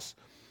cross.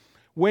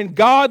 When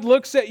God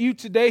looks at you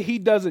today, He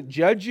doesn't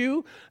judge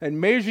you and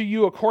measure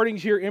you according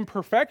to your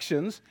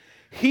imperfections.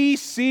 He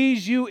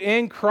sees you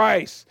in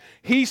Christ.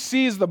 He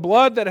sees the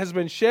blood that has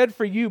been shed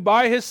for you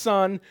by His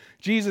Son.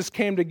 Jesus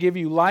came to give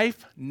you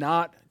life,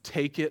 not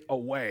take it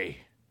away.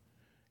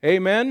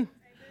 Amen?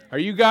 Are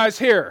you guys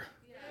here?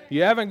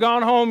 You haven't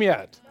gone home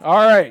yet?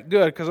 All right,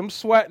 good, because I'm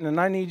sweating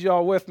and I need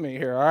y'all with me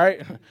here, all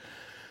right?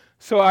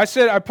 So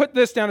I put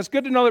this down. It's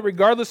good to know that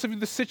regardless of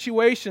the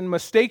situation,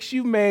 mistakes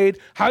you've made,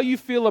 how you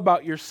feel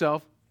about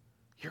yourself,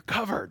 you're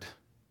covered.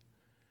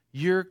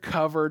 You're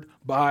covered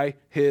by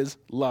His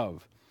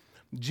love.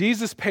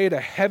 Jesus paid a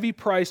heavy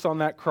price on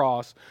that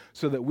cross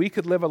so that we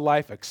could live a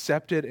life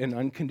accepted and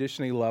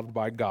unconditionally loved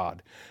by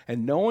God.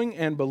 And knowing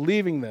and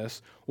believing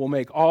this will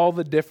make all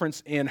the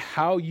difference in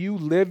how you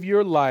live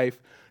your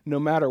life, no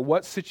matter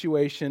what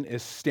situation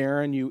is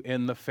staring you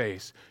in the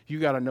face. You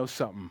got to know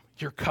something.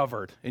 You're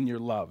covered and you're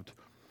loved.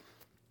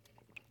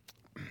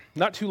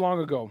 Not too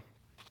long ago,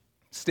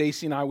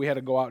 Stacy and I, we had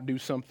to go out and do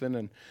something,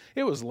 and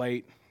it was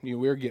late. We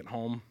were getting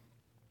home.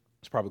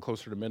 It's probably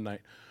closer to midnight.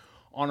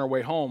 On our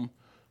way home,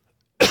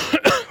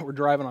 we're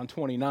driving on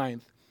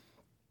 29th.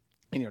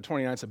 And,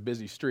 29th's a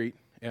busy street.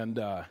 And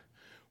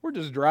we're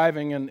just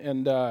driving,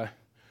 and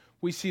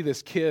we see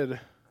this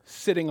kid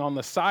sitting on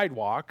the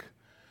sidewalk.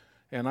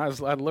 And I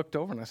looked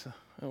over, and I said,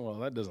 oh, well,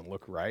 that doesn't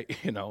look right.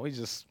 He's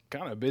just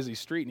kind of a busy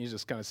street, and he's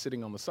just kind of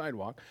sitting on the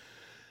sidewalk.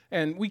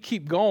 And we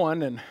keep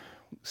going, and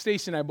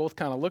Stacy and I both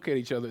kind of look at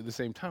each other at the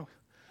same time.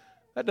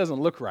 That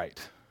doesn't look right,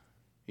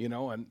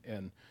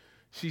 and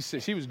she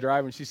said, she was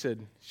driving. She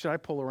said, should I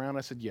pull around?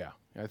 I said, yeah,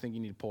 I think you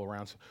need to pull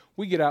around. So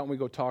we get out and we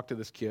go talk to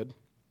this kid.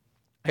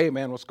 Hey,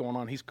 man, what's going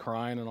on? He's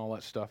crying and all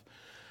that stuff.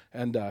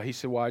 And he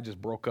said, well, I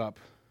just broke up.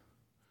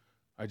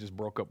 I just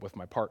broke up with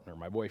my partner,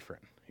 my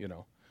boyfriend,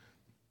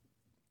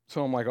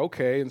 So I'm like,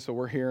 okay. And so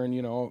we're hearing,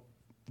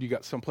 you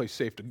got someplace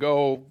safe to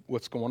go.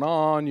 What's going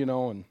on,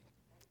 and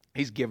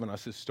he's giving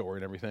us his story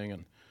and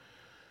everything.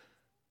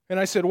 And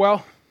I said,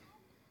 well,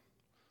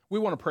 we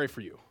want to pray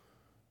for you.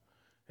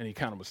 And he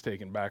kind of was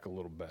taken back a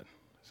little bit.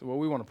 I said, well,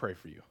 we want to pray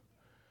for you.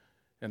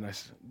 And I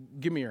said,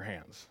 give me your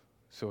hands.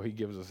 So he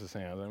gives us his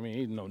hands. I mean,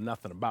 he didn't know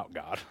nothing about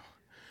God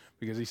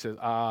because he says,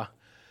 am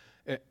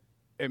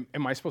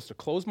I supposed to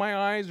close my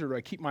eyes or do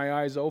I keep my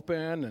eyes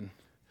open? And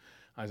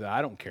I said,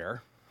 I don't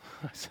care.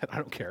 I said, I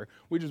don't care.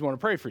 We just want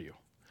to pray for you.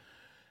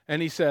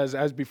 And he says,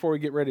 as before we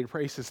get ready to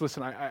pray, he says,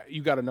 listen,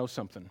 you got to know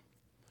something.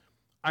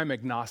 I'm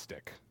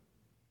agnostic.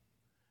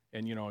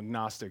 And,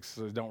 agnostics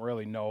don't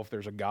really know if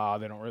there's a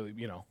God. They don't really,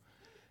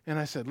 And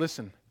I said,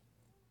 listen,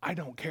 I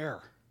don't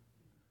care.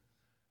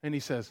 And he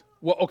says,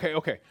 well,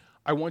 okay.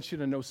 I want you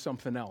to know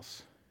something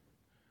else.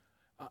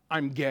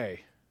 I'm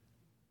gay.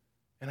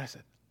 And I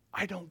said,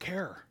 I don't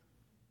care.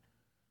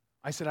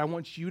 I said, I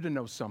want you to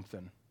know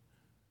something.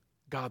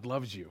 God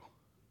loves you.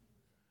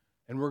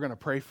 And we're going to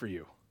pray for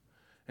you.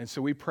 And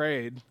so we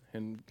prayed,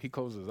 and he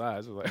closed his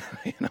eyes. I was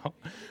like,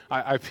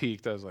 I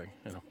peeked. I was like,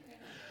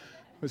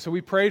 So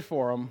we prayed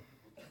for him.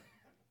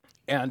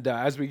 And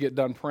as we get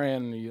done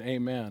praying,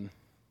 amen,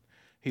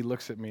 he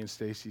looks at me and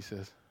Stacy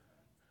says,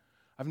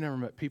 I've never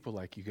met people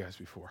like you guys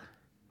before.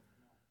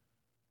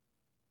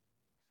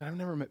 I've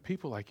never met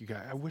people like you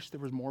guys. I wish there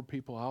was more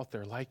people out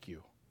there like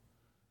you.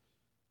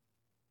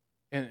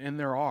 And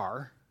there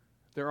are.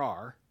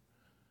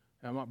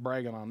 I'm not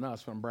bragging on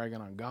us, but I'm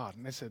bragging on God.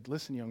 And I said,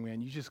 listen, young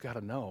man, you just got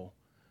to know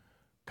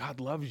God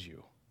loves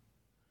you.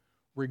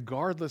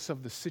 Regardless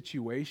of the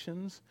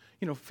situations.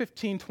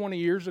 15, 20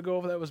 years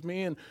ago, that was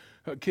me, and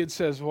a kid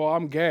says, well,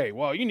 I'm gay.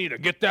 Well, you need to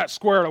get that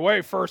squared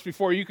away first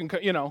before you can,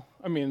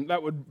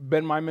 that would have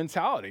been my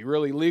mentality,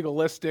 really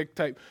legalistic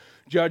type,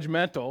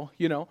 judgmental,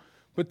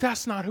 But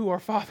that's not who our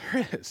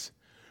Father is,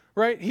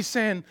 right? He's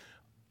saying,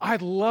 I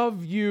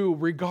love you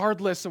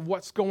regardless of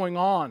what's going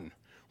on,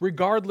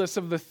 regardless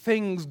of the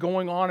things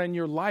going on in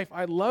your life.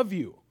 I love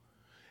you.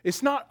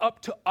 It's not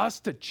up to us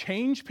to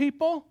change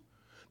people.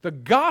 The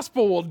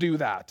gospel will do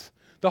that.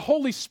 The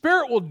Holy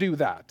Spirit will do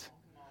that,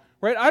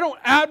 right? I don't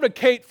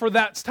advocate for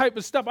that type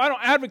of stuff. I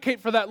don't advocate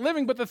for that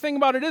living, but the thing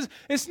about it is,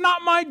 it's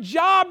not my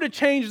job to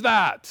change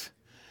that.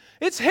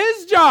 It's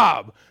His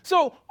job.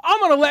 So I'm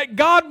going to let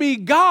God be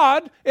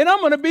God, and I'm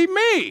going to be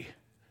me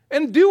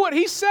and do what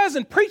He says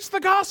and preach the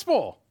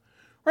gospel,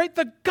 right?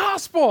 The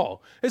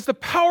gospel is the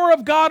power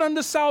of God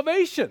unto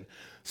salvation.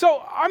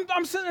 So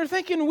I'm sitting there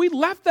thinking, we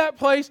left that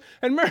place,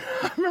 and I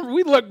remember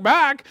we looked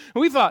back,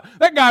 and we thought,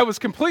 that guy was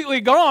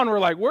completely gone. We're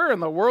like, where in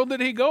the world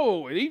did he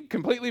go? He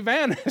completely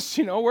vanished,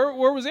 where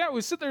was he at?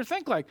 We sit there and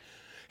think like,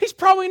 he's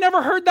probably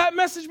never heard that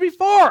message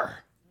before.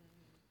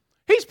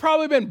 He's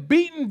probably been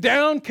beaten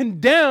down,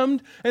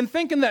 condemned, and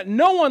thinking that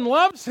no one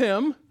loves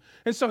him,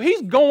 and so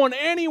he's going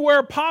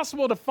anywhere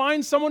possible to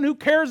find someone who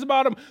cares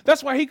about him.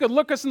 That's why he could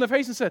look us in the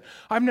face and say,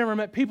 I've never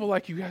met people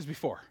like you guys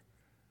before.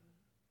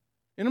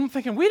 And I'm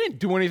thinking, we didn't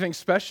do anything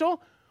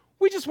special.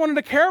 We just wanted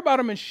to care about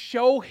him and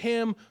show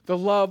him the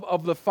love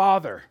of the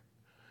Father.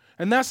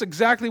 And that's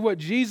exactly what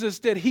Jesus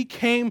did. He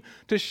came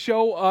to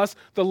show us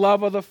the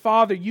love of the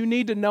Father. You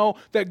need to know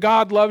that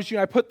God loves you.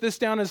 I put this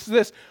down as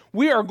this.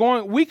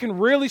 We can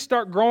really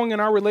start growing in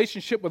our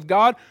relationship with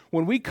God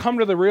when we come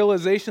to the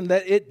realization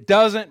that it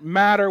doesn't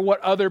matter what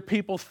other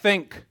people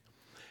think.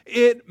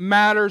 It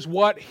matters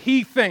what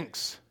He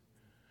thinks.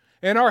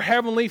 And our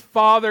Heavenly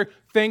Father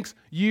thinks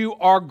you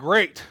are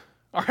great.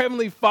 Our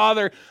Heavenly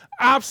Father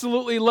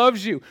absolutely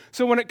loves you.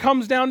 So when it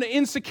comes down to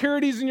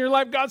insecurities in your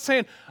life, God's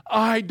saying,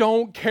 I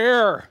don't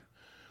care.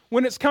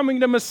 When it's coming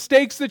to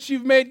mistakes that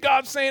you've made,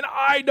 God's saying,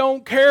 I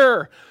don't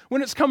care.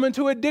 When it's coming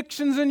to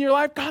addictions in your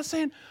life, God's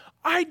saying,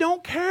 I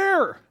don't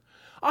care.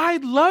 I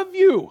love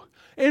you.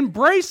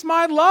 Embrace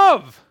my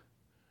love.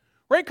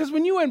 Right? Because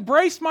when you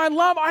embrace my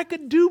love, I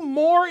could do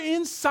more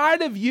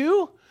inside of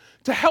you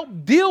to help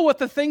deal with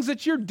the things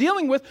that you're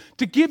dealing with,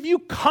 to give you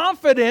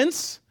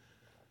confidence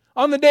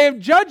on the day of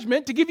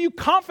judgment, to give you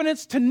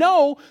confidence to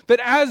know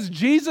that as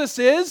Jesus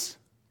is,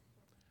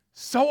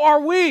 so are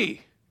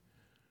we.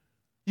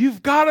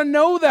 You've got to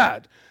know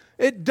that.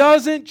 It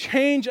doesn't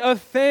change a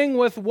thing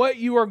with what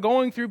you are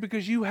going through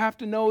because you have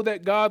to know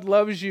that God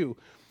loves you.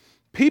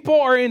 People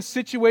are in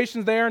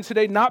situations they are in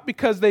today not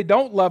because they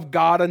don't love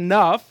God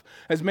enough,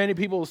 as many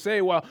people will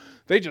say, well,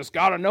 they just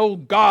got to know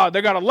God.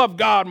 They got to love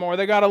God more.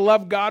 They got to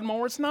love God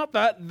more. It's not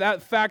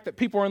that fact that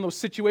people are in those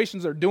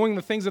situations are doing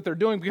the things that they're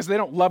doing because they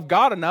don't love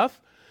God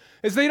enough.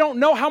 Is they don't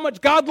know how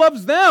much God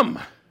loves them.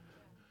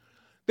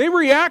 They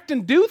react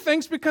and do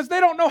things because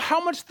they don't know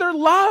how much they're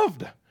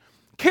loved.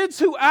 Kids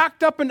who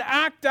act up and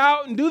act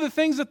out and do the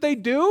things that they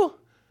do,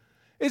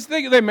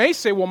 they may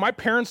say, well, my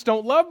parents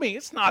don't love me.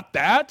 It's not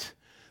that.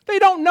 They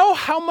don't know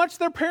how much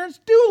their parents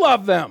do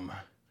love them.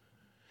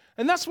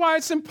 And that's why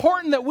it's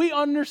important that we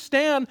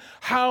understand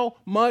how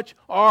much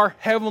our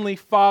Heavenly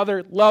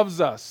Father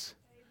loves us.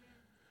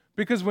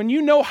 Because when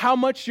you know how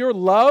much you're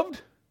loved,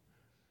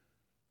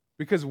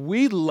 because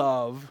we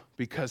love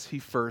because He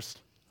first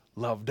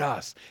loved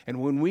us. And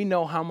when we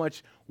know how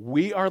much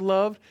we are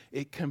loved,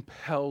 it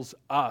compels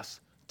us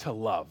to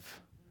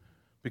love.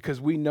 Because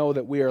we know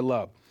that we are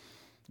loved.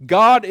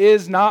 God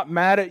is not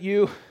mad at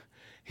you.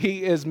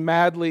 He is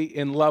madly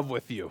in love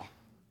with you.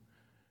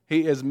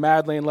 He is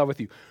madly in love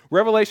with you.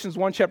 Revelations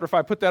 1, chapter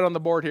 5. Put that on the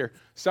board here.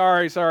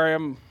 Sorry,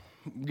 I'm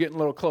getting a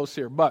little close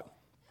here. But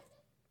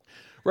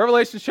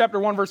Revelation chapter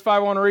 1, verse 5, I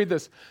want to read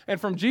this. And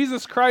from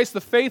Jesus Christ,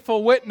 the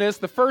faithful witness,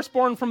 the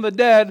firstborn from the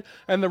dead,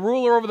 and the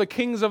ruler over the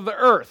kings of the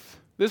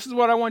earth. This is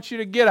what I want you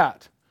to get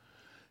at.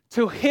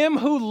 To Him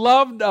who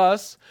loved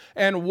us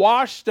and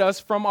washed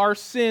us from our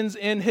sins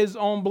in His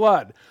own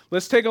blood.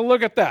 Let's take a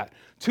look at that.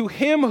 To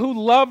Him who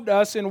loved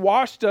us and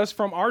washed us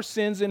from our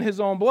sins in His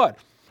own blood.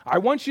 I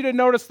want you to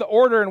notice the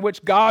order in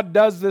which God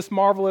does this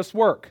marvelous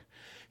work.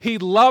 He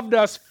loved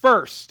us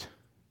first.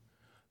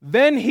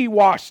 Then He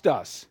washed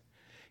us.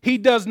 He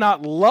does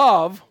not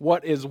love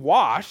what is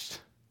washed.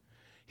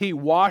 He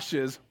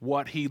washes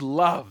what He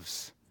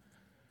loves.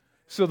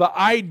 So the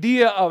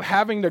idea of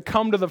having to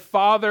come to the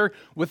Father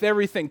with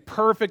everything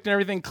perfect and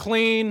everything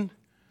clean,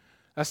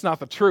 that's not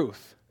the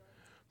truth.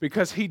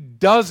 Because He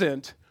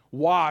doesn't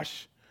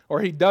wash or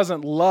He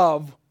doesn't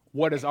love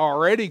what is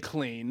already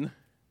clean.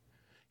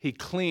 He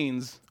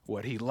cleans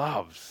what He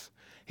loves.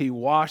 He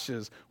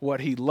washes what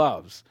He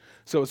loves.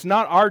 So it's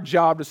not our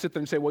job to sit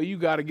there and say, well, you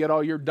got to get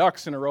all your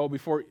ducks in a row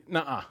before.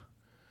 Nuh-uh.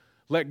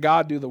 Let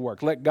God do the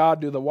work. Let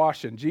God do the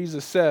washing.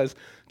 Jesus says,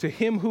 to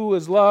Him who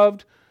is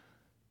loved,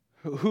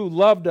 who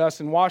loved us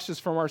and washed us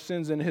from our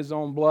sins in His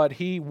own blood,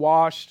 He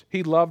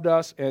loved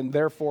us, and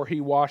therefore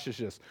He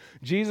washes us.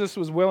 Jesus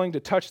was willing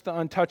to touch the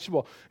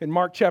untouchable. In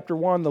Mark chapter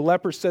 1, the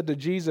leper said to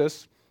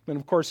Jesus, and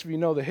of course, if you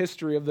know the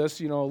history of this,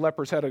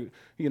 lepers had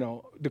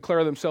to,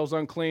 declare themselves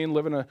unclean,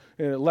 live in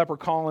a leper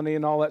colony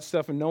and all that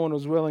stuff, and no one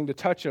was willing to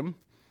touch him.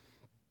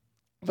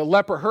 The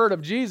leper heard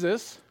of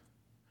Jesus.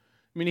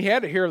 He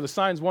had to hear of the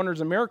signs,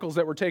 wonders, and miracles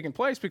that were taking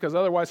place, because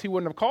otherwise he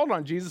wouldn't have called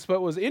on Jesus. But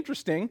it was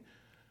interesting.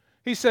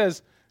 He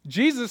says,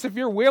 Jesus, if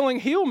you're willing,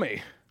 heal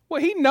me.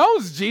 Well, he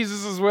knows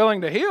Jesus is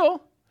willing to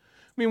heal.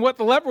 What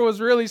the leper was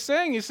really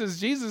saying, he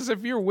says, Jesus,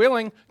 if you're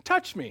willing,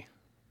 touch me.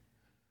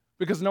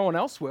 Because no one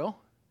else will.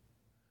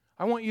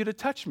 I want you to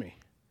touch me.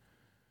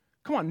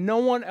 Come on, no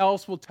one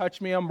else will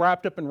touch me. I'm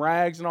wrapped up in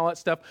rags and all that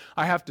stuff.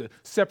 I have to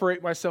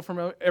separate myself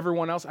from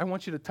everyone else. I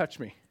want you to touch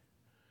me.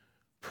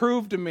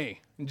 Prove to me.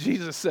 And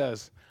Jesus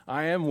says,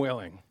 I am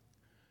willing,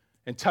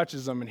 and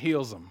touches them and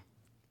heals them.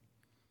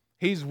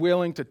 He's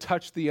willing to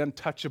touch the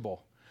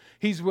untouchable.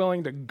 He's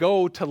willing to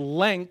go to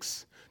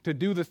lengths to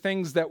do the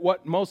things that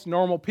what most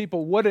normal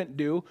people wouldn't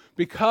do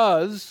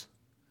because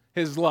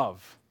His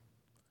love.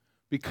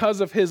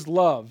 Because of His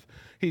love,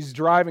 He's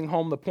driving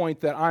home the point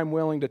that I'm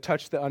willing to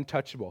touch the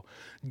untouchable.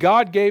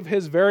 God gave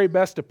His very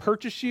best to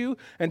purchase you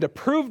and to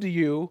prove to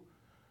you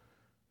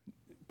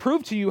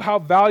how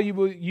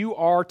valuable you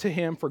are to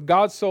Him, for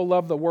God so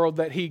loved the world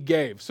that He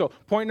gave. So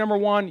point number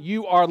 1,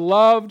 you are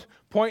loved.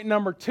 Point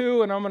number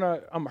 2, and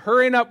I'm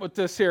hurrying up with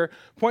this here.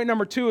 Point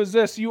number 2 is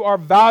this: you are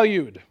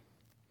valued.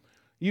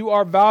 You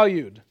are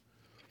valued.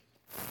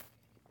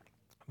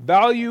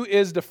 Value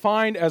is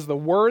defined as the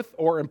worth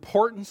or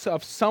importance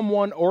of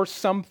someone or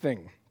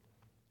something.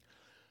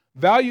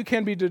 Value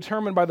can be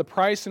determined by the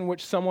price in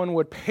which someone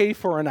would pay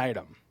for an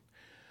item.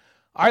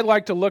 I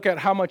like to look at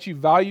how much you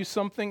value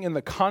something in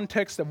the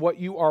context of what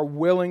you are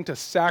willing to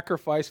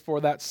sacrifice for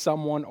that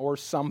someone or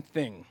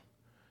something.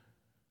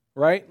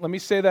 Right? Let me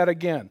say that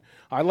again.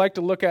 I like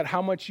to look at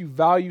how much you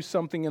value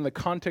something in the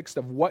context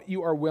of what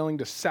you are willing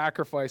to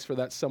sacrifice for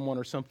that someone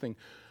or something.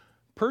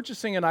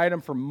 Purchasing an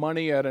item for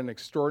money at an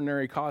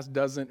extraordinary cost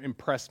doesn't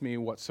impress me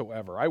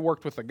whatsoever. I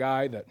worked with a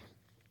guy that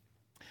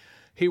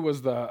he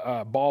was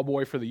the ball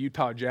boy for the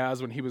Utah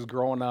Jazz when he was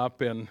growing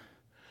up. And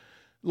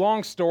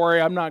long story,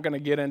 I'm not going to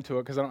get into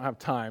it because I don't have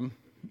time.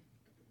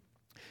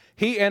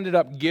 He ended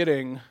up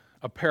getting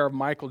a pair of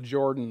Michael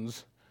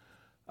Jordan's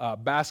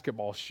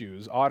basketball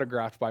shoes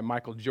autographed by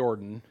Michael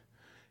Jordan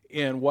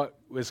in what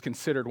was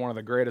considered one of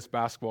the greatest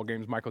basketball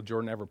games Michael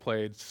Jordan ever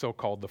played,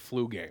 so-called the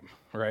flu game,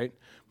 right?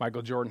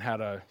 Michael Jordan had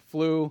a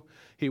flu.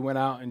 He went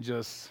out and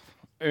it's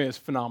a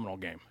phenomenal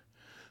game.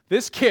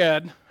 This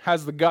kid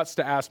has the guts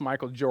to ask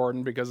Michael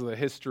Jordan, because of the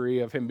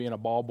history of him being a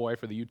ball boy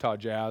for the Utah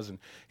Jazz, and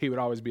he would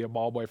always be a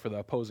ball boy for the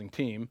opposing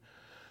team.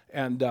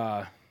 And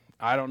I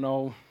don't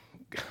know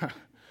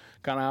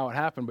kind of how it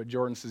happened, but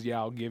Jordan says, yeah,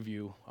 I'll give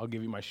you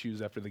my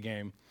shoes after the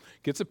game.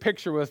 Gets a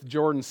picture with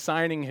Jordan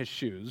signing his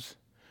shoes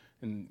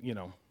and,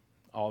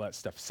 all that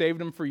stuff. Saved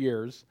him for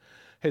years.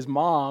 His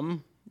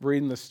mom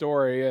reading the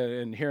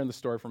story and hearing the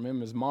story from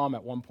him, his mom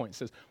at one point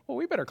says, well,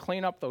 we better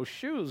clean up those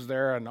shoes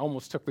there, and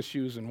almost took the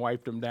shoes and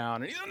wiped them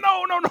down. And he said,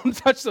 no, don't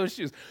touch those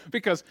shoes,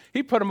 because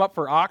he put them up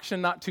for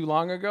auction not too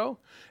long ago,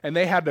 and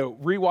they had to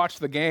rewatch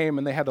the game,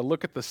 and they had to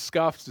look at the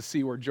scuffs to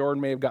see where Jordan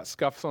may have got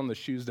scuffs on the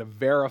shoes to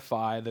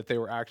verify that they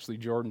were actually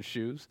Jordan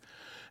shoes.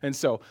 And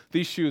so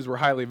these shoes were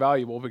highly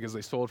valuable because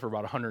they sold for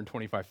about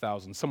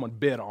 $125,000. Someone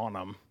bid on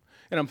them.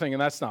 And I'm thinking,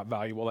 that's not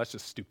valuable, that's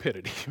just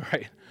stupidity,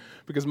 right?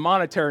 Because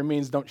monetary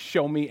means don't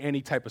show me any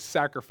type of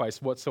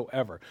sacrifice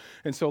whatsoever.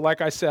 And so, like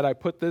I said, I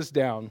put this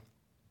down,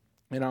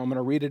 and I'm going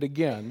to read it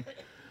again.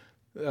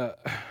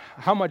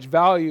 How much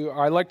value,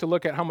 I like to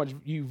look at how much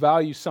you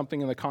value something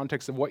in the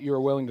context of what you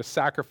are willing to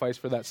sacrifice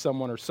for that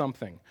someone or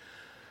something.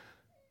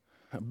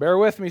 Bear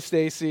with me,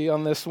 Stacy,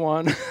 on this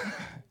one.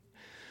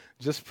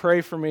 Just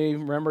pray for me.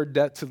 Remember,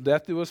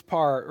 death do us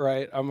part,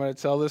 right? I'm going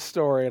to tell this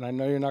story, and I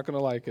know you're not going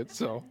to like it,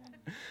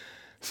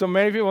 So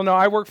many people know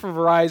I work for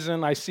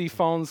Verizon. I see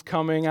phones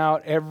coming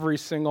out every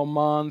single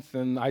month,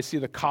 and I see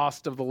the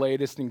cost of the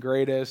latest and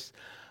greatest.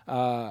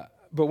 But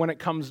when it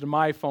comes to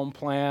my phone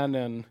plan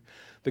and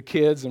the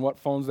kids and what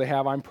phones they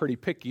have, I'm pretty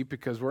picky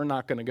because we're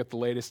not going to get the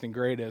latest and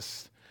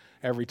greatest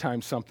every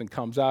time something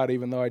comes out.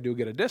 Even though I do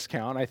get a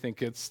discount, I think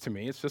to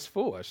me, it's just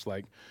foolish.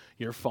 Like,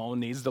 your phone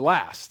needs to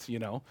last,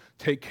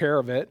 take care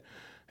of it.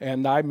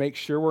 And I make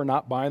sure we're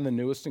not buying the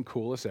newest and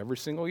coolest every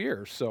single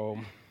year. So,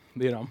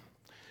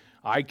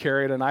 I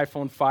carried an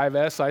iPhone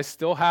 5S. I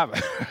still have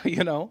it,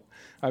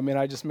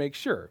 I just make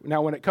sure.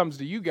 Now, when it comes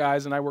to you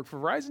guys, and I work for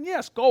Verizon,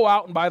 yes, go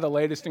out and buy the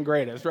latest and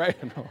greatest, right?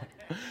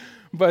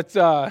 But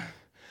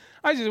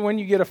when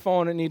you get a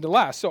phone, it needs to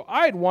last. So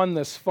I had won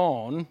this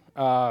phone.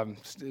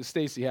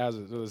 Stacy has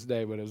it to this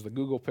day, but it was the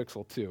Google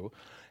Pixel 2.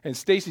 And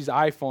Stacy's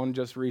iPhone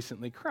just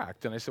recently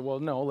cracked. And I said,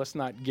 well, no, let's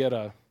not get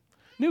a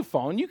new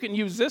phone. You can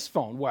use this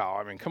phone.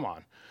 Well, come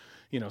on.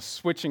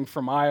 Switching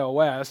from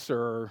iOS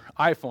or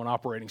iPhone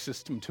operating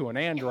system to an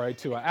Android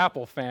to an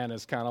Apple fan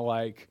is kind of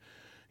like,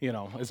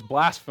 it's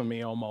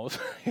blasphemy almost,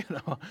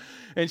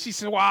 And she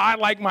said, well, I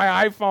like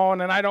my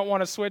iPhone and I don't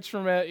want to switch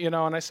from it, And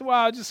I said,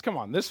 well, just come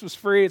on. This was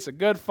free. It's a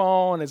good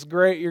phone. It's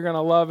great. You're going to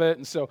love it.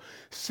 And so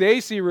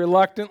Stacy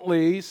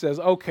reluctantly says,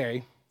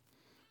 okay,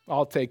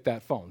 I'll take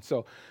that phone.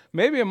 So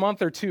maybe a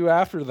month or two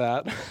after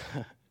that,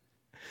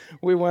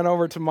 we went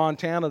over to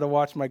Montana to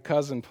watch my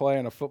cousin play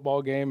in a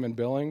football game in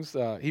Billings.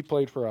 He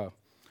played for a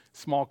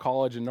small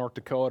college in North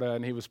Dakota,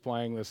 and he was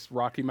playing this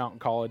Rocky Mountain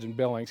College in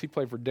Billings. He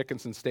played for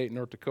Dickinson State in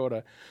North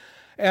Dakota.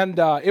 And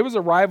it was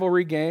a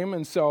rivalry game,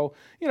 and so,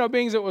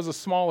 being as it was a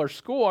smaller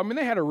school,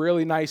 they had a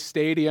really nice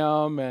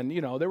stadium, and,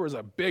 there was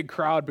a big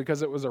crowd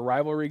because it was a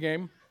rivalry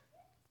game.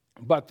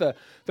 But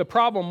the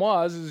problem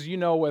was,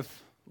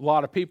 with a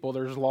lot of people,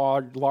 there's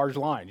large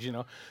lines,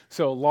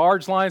 So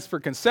large lines for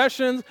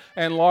concessions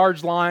and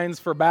large lines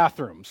for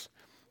bathrooms.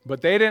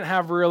 But they didn't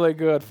have really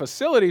good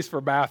facilities for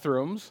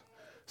bathrooms,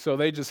 so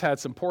they just had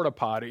some porta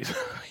potties,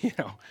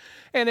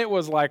 And it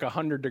was like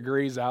 100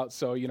 degrees out,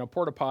 so,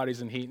 porta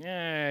potties and heat,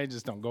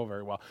 just don't go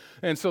very well.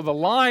 And so the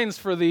lines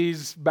for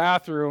these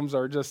bathrooms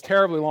are just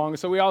terribly long.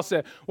 So we all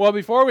said, well,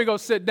 before we go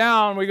sit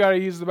down, we got to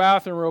use the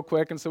bathroom real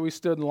quick. And so we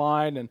stood in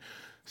line, and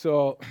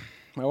so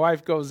my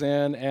wife goes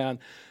in,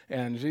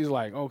 and she's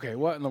like, okay,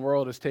 what in the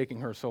world is taking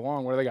her so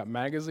long? What, do they got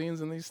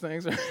magazines in these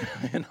things?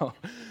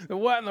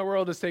 What in the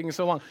world is taking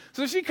so long?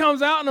 So she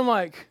comes out, and I'm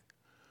like,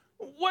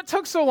 what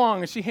took so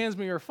long? And she hands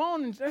me her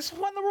phone, and I said,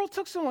 what in the world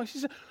took so long? She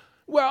said,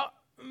 well,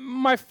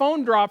 my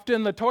phone dropped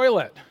in the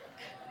toilet.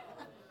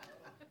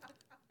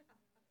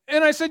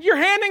 And I said, you're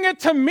handing it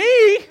to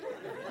me?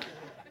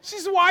 She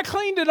said, well, I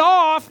cleaned it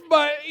off,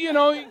 but,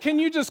 can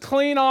you just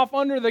clean off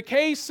under the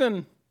case?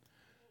 And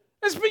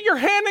but you're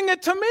handing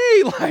it to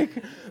me.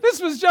 Like,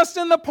 this was just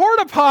in the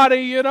porta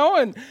potty,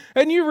 and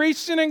you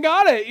reached in and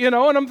got it, and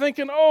I'm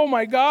thinking, oh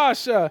my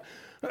gosh,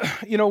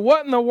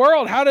 what in the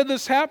world? How did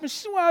this happen? She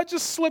said, well, it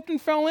just slipped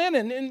and fell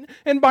in,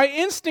 and by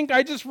instinct,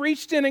 I just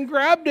reached in and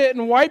grabbed it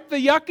and wiped the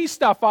yucky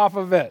stuff off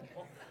of it.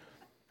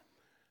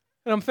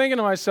 And I'm thinking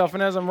to myself,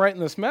 and as I'm writing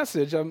this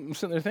message, I'm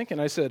sitting there thinking,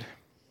 I said,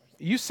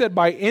 you said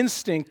by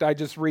instinct I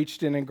just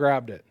reached in and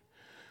grabbed it.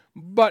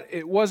 But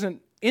it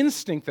wasn't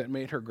instinct that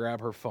made her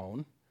grab her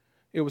phone.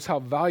 It was how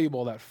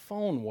valuable that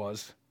phone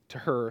was to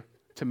her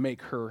to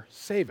make her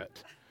save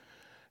it.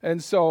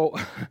 And so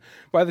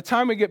by the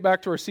time we get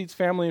back to our seats,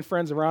 family and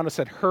friends around us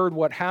had heard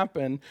what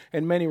happened,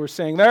 and many were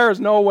saying, there is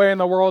no way in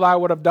the world I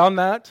would have done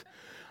that.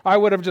 I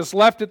would have just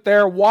left it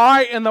there.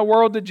 Why in the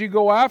world did you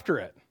go after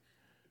it?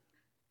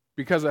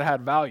 Because it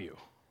had value.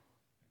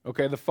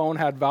 Okay, the phone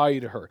had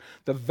value to her.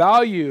 The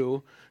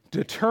value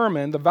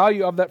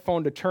of that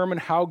phone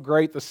determined how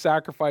great the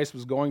sacrifice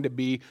was going to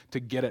be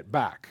to get it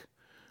back.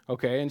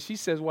 Okay, and she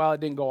says, well,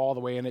 it didn't go all the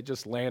way in. It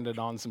just landed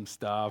on some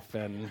stuff,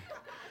 and,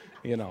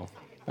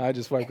 I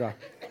just wiped off.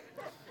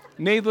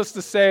 Needless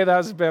to say,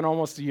 that's been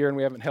almost a year, and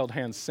we haven't held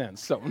hands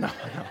since, so no.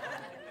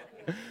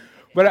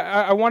 But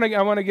I want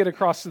to get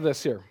across to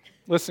this here.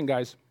 Listen,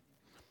 guys,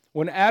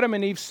 when Adam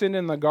and Eve sinned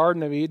in the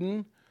Garden of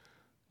Eden,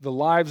 the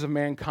lives of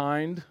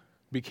mankind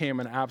became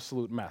an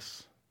absolute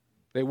mess.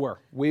 They were.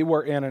 We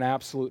were in an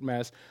absolute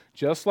mess.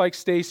 Just like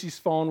Stacy's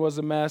phone was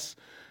a mess,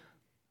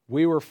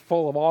 we were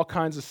full of all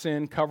kinds of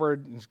sin,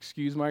 covered,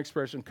 excuse my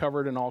expression,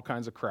 covered in all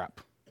kinds of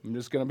crap. I'm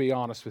just going to be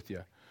honest with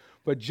you.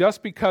 But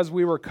just because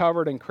we were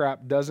covered in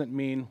crap doesn't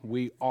mean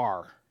we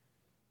are.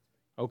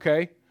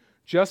 Okay?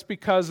 Just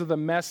because of the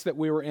mess that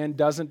we were in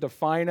doesn't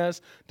define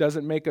us,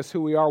 doesn't make us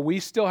who we are. We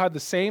still have the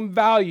same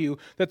value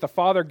that the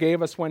Father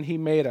gave us when He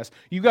made us.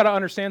 You got to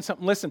understand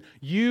something. Listen,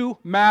 you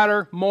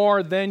matter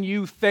more than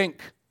you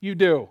think you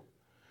do.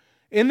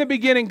 In the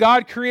beginning,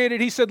 God created,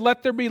 He said,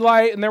 let there be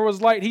light, and there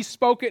was light. He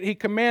spoke it, He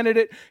commanded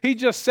it, He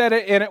just said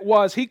it, and it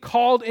was. He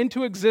called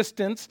into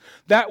existence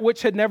that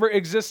which had never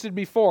existed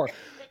before.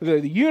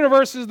 The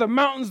universes, the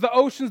mountains, the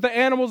oceans, the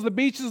animals, the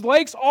beaches,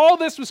 lakes, all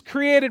this was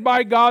created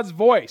by God's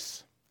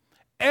voice.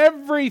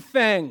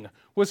 Everything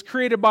was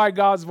created by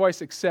God's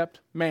voice except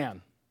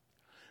man.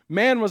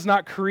 Man was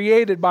not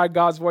created by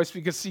God's voice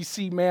because,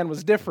 see, man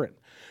was different.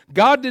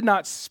 God did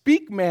not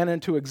speak man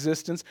into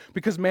existence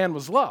because man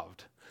was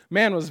loved.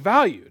 Man was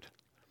valued.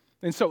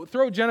 And so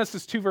throw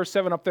Genesis 2 verse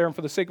 7 up there, and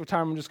for the sake of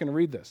time, I'm just going to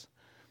read this.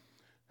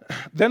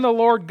 Then the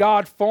Lord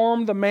God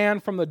formed the man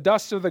from the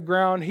dust of the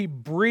ground. He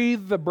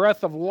breathed the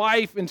breath of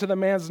life into the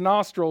man's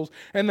nostrils,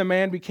 and the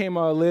man became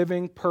a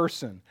living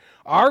person.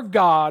 Our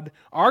God,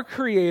 our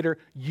Creator,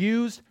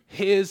 used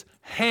His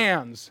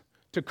hands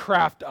to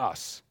craft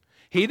us.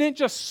 He didn't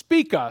just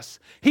speak us.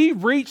 He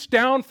reached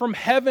down from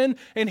heaven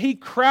and He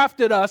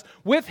crafted us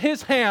with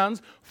His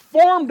hands,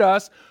 formed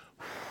us,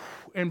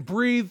 and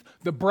breathed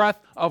the breath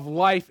of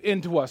life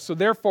into us. So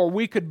therefore,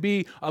 we could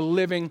be a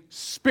living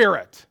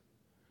spirit.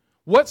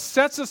 What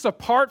sets us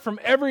apart from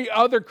every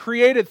other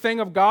created thing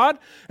of God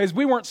is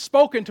we weren't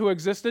spoken to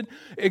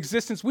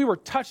existence. We were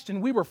touched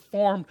and we were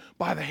formed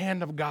by the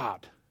hand of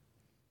God.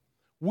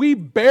 We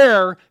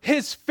bear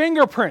His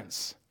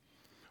fingerprints.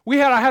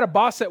 I had a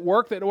boss at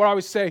work that would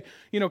always say,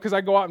 because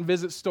I go out and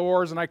visit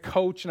stores and I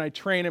coach and I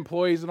train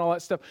employees and all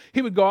that stuff.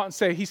 He would go out and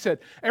say, he said,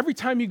 every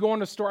time you go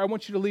in a store, I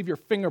want you to leave your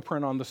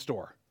fingerprint on the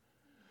store.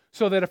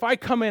 So that if I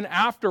come in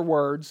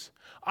afterwards,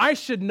 I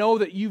should know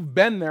that you've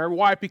been there.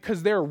 Why?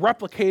 Because they're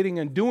replicating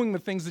and doing the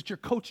things that you're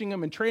coaching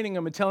them and training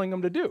them and telling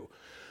them to do.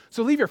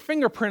 So leave your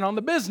fingerprint on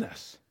the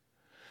business.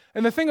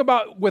 And the thing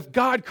about with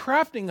God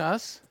crafting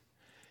us,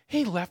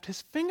 He left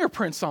His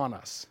fingerprints on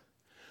us,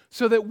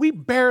 so that we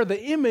bear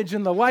the image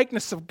and the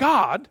likeness of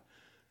God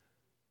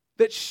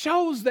that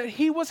shows that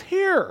He was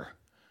here.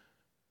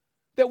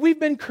 That we've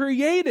been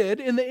created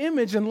in the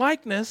image and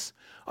likeness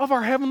of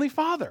our Heavenly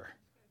Father.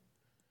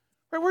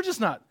 Right? We're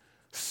just not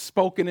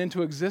spoken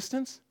into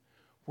existence.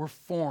 We're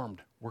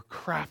formed, we're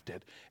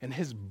crafted, and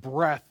His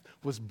breath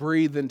was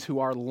breathed into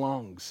our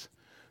lungs.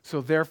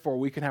 So therefore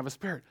we can have a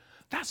spirit.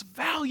 That's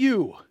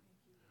value.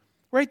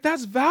 Right?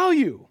 That's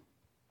value.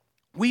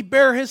 We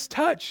bear His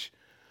touch.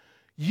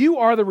 You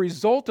are the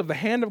result of the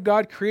hand of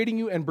God creating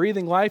you and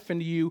breathing life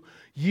into you.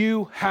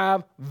 You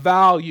have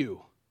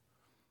value.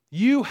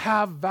 You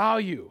have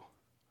value.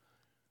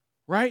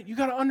 Right? You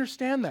got to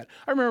understand that.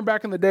 I remember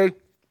back in the day,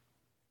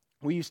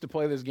 we used to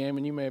play this game,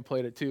 and you may have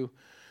played it too.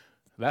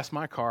 That's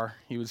my car.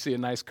 You would see a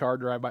nice car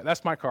drive by.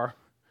 That's my car.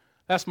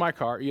 That's my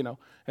car,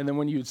 And then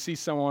when you would see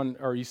someone,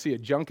 or you see a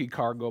junky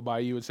car go by,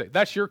 you would say,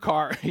 that's your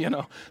car,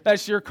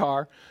 That's your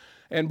car.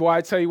 And boy,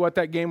 I tell you what,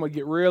 that game would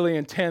get really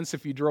intense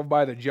if you drove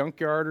by the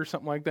junkyard or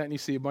something like that and you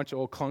see a bunch of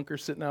old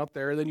clunkers sitting out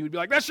there. Then you would be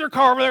like, that's your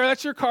car over there,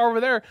 that's your car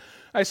over there.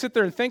 I sit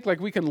there and think like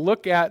we can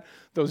look at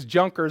those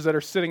junkers that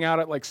are sitting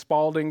out at like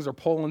Spalding's or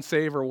Pull and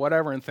Save or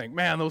whatever and think,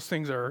 man, those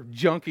things are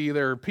junky,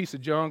 they're a piece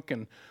of junk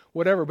and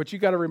whatever. But you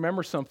got to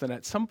remember something.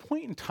 At some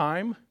point in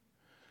time,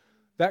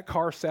 that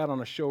car sat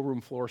on a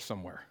showroom floor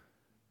somewhere.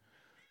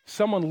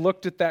 Someone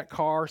looked at that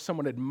car,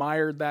 someone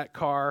admired that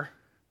car,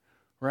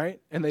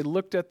 right? And they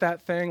looked at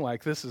that thing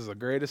like, this is the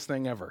greatest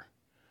thing ever.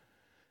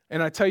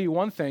 And I tell you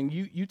one thing,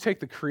 you take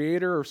the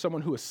creator or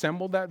someone who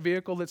assembled that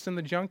vehicle that's in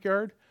the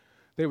junkyard,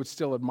 they would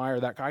still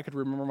admire that car. I could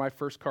remember my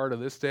first car to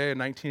this day, a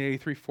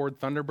 1983 Ford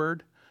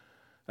Thunderbird.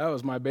 That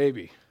was my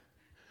baby.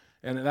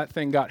 And that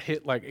thing got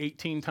hit like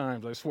 18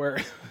 times, I swear.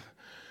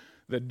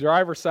 The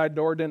driver's side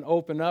door didn't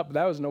open up.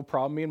 That was no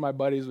problem. Me and my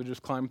buddies would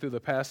just climb through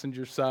the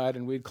passenger side,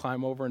 and we'd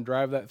climb over and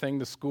drive that thing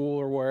to school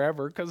or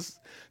wherever, because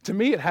to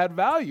me it had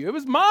value. It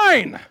was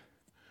mine.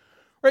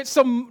 Right?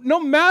 So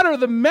no matter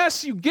the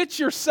mess you get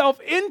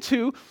yourself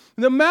into,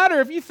 no matter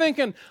if you're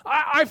thinking,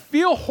 I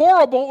feel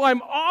horrible,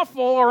 I'm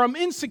awful, or I'm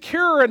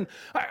insecure, and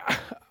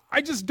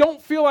I just don't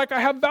feel like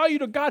I have value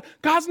to God,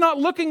 God's not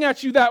looking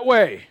at you that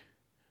way.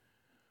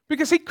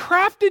 Because He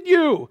crafted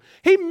you.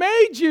 He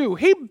made you.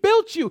 He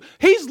built you.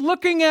 He's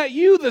looking at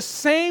you the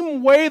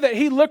same way that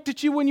He looked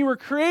at you when you were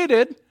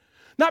created,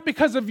 not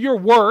because of your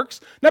works,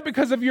 not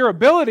because of your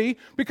ability,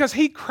 because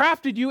He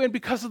crafted you and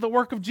because of the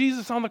work of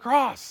Jesus on the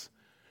cross.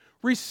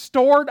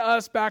 Restored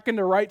us back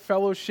into right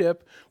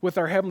fellowship with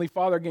our Heavenly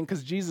Father again,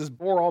 because Jesus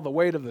bore all the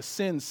weight of the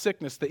sin,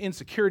 sickness, the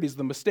insecurities,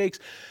 the mistakes,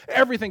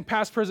 everything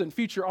past, present, and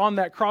future on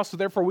that cross, so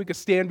therefore we could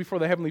stand before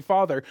the Heavenly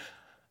Father.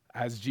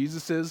 As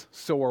Jesus is,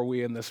 so are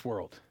we in this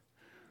world.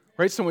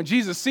 Right? So when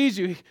Jesus sees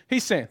you,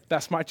 He's saying,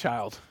 that's my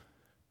child.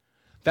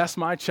 That's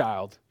my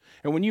child.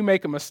 And when you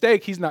make a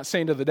mistake, he's not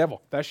saying to the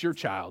devil, that's your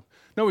child.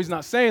 No, he's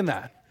not saying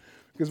that.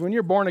 Because when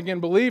you're a born-again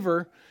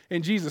believer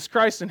in Jesus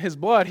Christ and his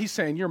blood, he's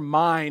saying, you're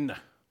mine.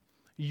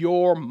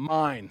 You're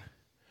mine.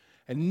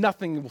 And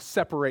nothing will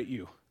separate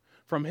you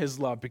from his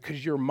love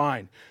because you're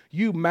mine.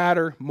 You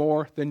matter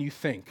more than you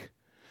think.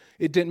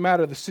 It didn't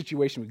matter the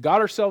situation we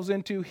got ourselves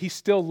into. He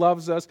still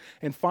loves us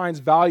and finds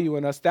value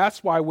in us.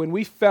 That's why when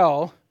we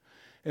fell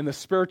in the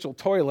spiritual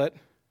toilet,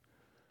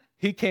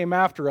 he came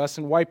after us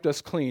and wiped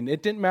us clean.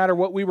 It didn't matter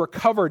what we were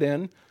covered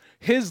in.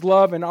 His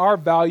love and our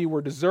value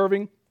were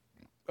deserving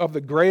of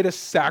the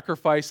greatest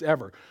sacrifice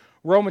ever.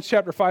 Romans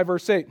chapter 5,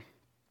 verse 8.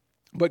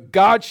 But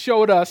God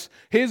showed us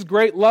his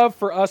great love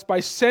for us by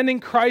sending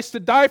Christ to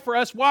die for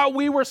us while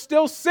we were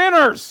still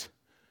sinners.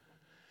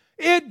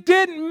 It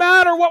didn't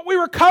matter what we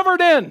were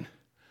covered in.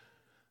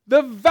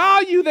 The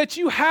value that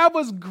you have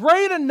was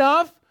great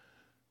enough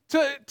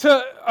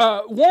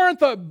to warrant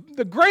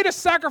the greatest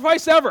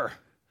sacrifice ever.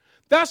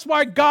 That's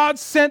why God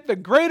sent the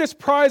greatest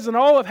prize in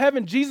all of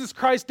heaven, Jesus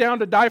Christ, down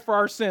to die for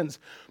our sins.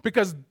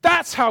 Because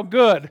that's how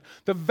good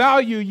the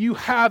value you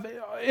have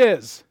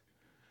is.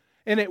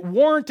 And it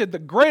warranted the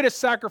greatest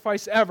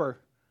sacrifice ever.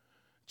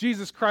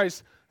 Jesus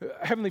Christ,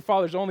 Heavenly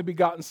Father's only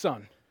begotten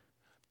Son.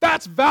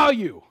 That's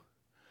value.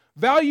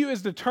 Value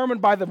is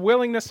determined by the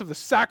willingness of the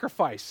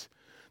sacrifice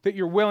that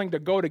you're willing to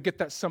go to get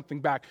that something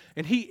back.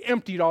 And he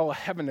emptied all of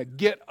heaven to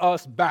get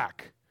us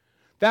back.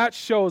 That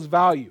shows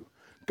value.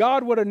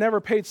 God would have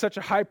never paid such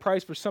a high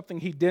price for something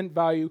he didn't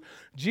value.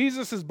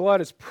 Jesus'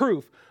 blood is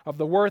proof of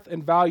the worth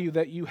and value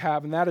that you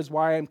have, and that is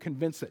why I'm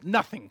convinced that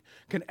nothing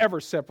can ever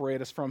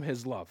separate us from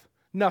his love.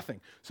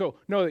 Nothing. So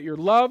know that you're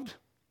loved,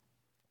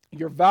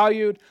 you're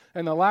valued,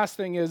 and the last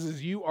thing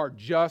is you are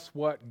just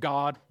what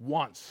God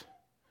wants.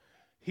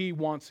 He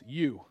wants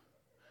you.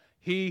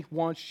 He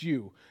wants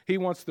you. He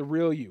wants the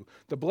real you.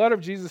 The blood of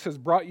Jesus has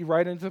brought you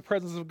right into the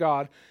presence of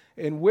God,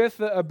 and with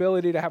the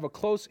ability to have a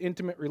close,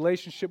 intimate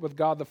relationship with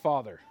God the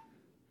Father.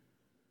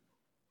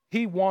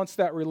 He wants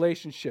that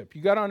relationship.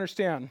 You got to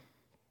understand,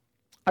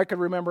 I could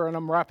remember, and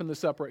I'm wrapping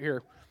this up right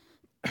here.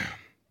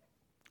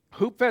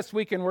 Hoop Fest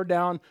weekend, we're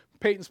down.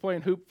 Peyton's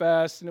playing Hoop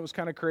Fest, and it was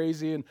kind of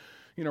crazy. And,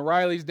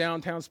 Riley's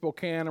downtown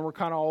Spokane, and we're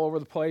kind of all over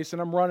the place.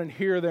 And I'm running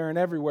here, there, and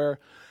everywhere.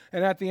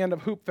 And at the end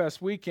of Hoop Fest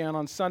weekend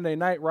on Sunday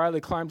night, Riley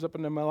climbs up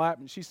into my lap,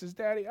 and she says,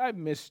 Daddy, I've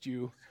missed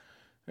you.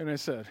 And I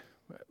said,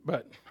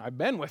 but I've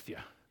been with you.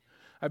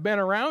 I've been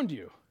around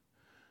you.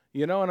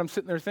 And I'm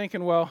sitting there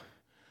thinking, well,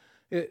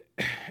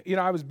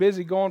 I was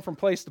busy going from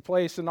place to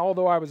place, and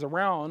although I was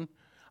around,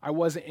 I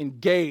wasn't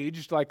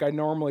engaged like I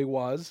normally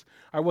was.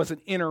 I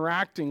wasn't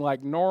interacting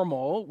like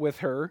normal with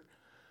her.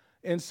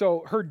 And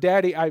so her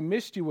daddy, I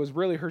missed you, was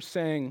really her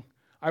saying,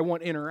 I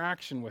want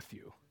interaction with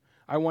you.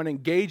 I want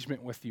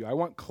engagement with you. I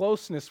want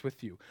closeness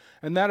with you.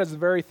 And that is the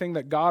very thing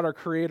that God, our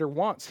Creator,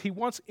 wants. He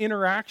wants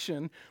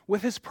interaction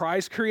with his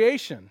prized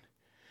creation.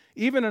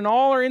 Even in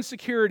all our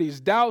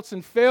insecurities, doubts,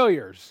 and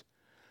failures,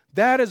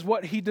 that is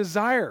what he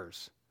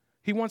desires.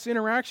 He wants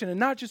interaction, and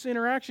not just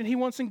interaction, he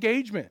wants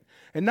engagement.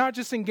 And not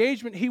just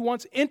engagement, he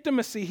wants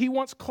intimacy, he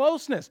wants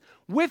closeness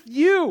with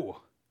you.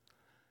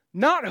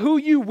 Not who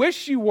you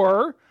wish you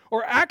were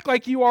or act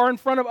like you are in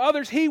front of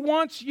others. He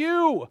wants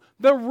you,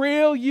 the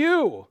real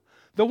you.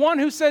 The one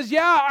who says,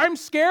 yeah, I'm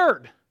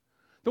scared.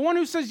 The one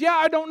who says, yeah,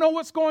 I don't know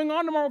what's going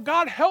on tomorrow.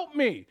 God, help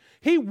me.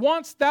 He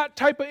wants that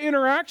type of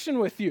interaction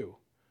with you.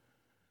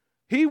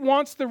 He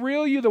wants the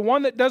real you, the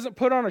one that doesn't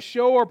put on a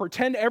show or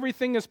pretend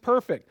everything is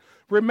perfect.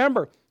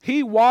 Remember,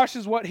 he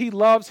washes what he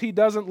loves. He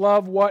doesn't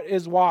love what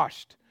is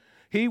washed.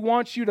 He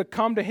wants you to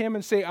come to him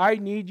and say, I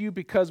need you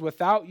because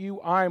without you,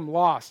 I'm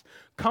lost.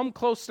 Come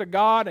close to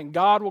God and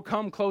God will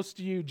come close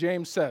to you,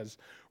 James says.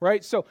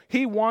 Right? So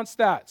he wants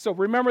that. So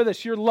remember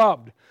this, you're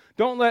loved.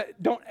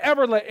 Don't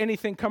ever let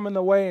anything come in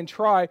the way and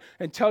try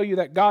and tell you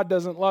that God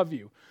doesn't love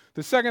you.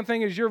 The second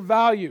thing is you're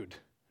valued.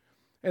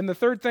 And the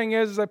third thing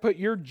is I put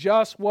you're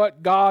just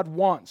what God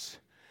wants.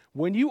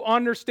 When you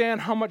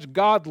understand how much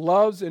God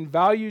loves and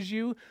values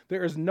you,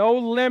 there is no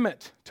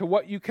limit to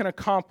what you can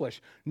accomplish.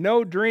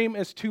 No dream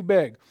is too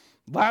big.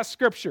 Last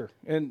scripture,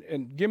 and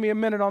give me a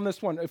minute on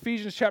this one.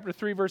 Ephesians chapter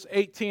 3, verse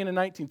 18 and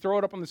 19. Throw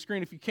it up on the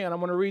screen if you can. I'm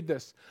going to read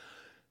this.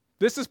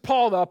 This is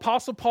Paul, the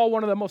Apostle Paul,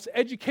 one of the most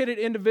educated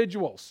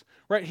individuals,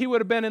 right? He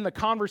would have been in the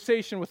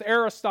conversation with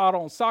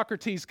Aristotle and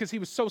Socrates because he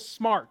was so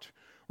smart,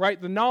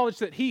 right? The knowledge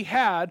that he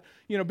had,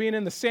 being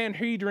in the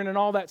Sanhedrin and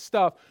all that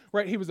stuff,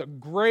 right? He was a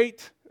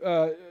great,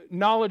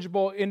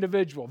 knowledgeable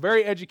individual,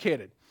 very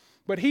educated.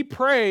 But he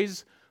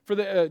prays for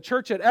the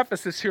church at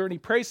Ephesus here, and he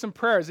prays some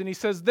prayers, and he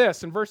says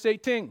this in verse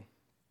 18,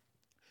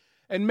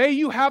 and may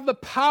you have the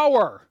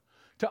power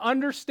to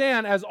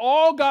understand, as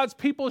all God's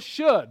people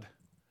should.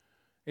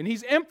 And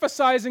he's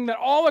emphasizing that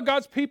all of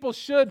God's people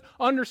should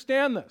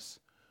understand this.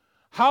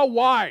 How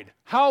wide,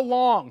 how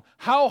long,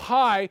 how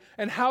high,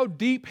 and how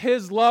deep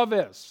his love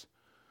is.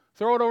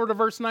 Throw it over to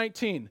verse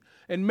 19.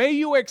 And may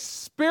you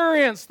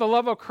experience the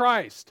love of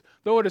Christ,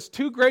 though it is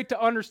too great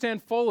to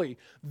understand fully.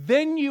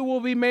 Then you will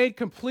be made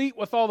complete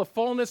with all the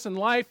fullness and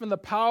life and the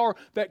power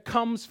that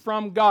comes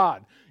from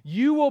God.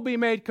 You will be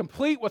made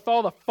complete with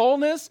all the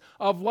fullness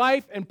of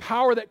life and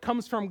power that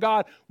comes from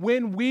God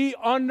when we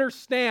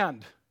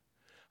understand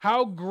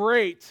how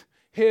great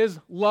His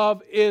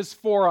love is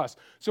for us.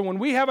 So when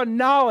we have a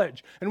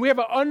knowledge and we have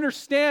an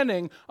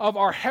understanding of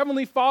our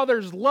Heavenly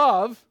Father's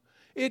love,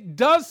 it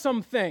does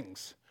some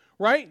things,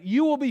 right?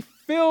 You will be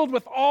filled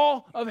with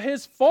all of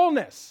His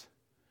fullness.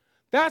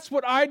 That's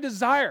what I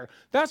desire.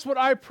 That's what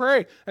I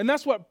pray. And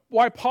that's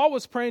why Paul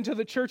was praying to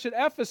the church at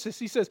Ephesus.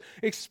 He says,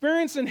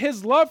 experiencing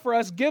His love for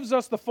us gives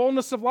us the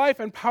fullness of life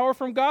and power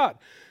from God.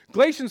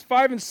 Galatians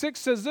 5:6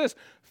 says this,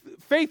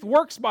 faith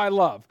works by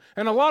love.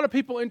 And a lot of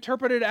people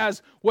interpret it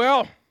as,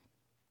 well,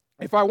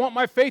 if I want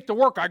my faith to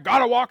work, I got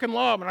to walk in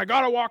love, and I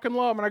got to walk in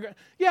love.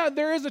 Yeah,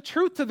 there is a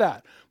truth to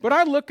that. But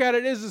I look at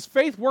it as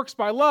faith works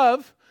by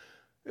love,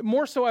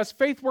 more so as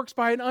faith works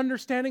by an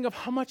understanding of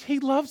how much He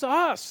loves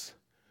us.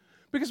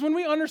 Because when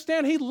we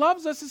understand He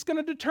loves us, it's going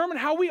to determine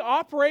how we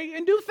operate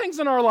and do things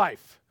in our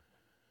life.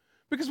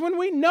 Because when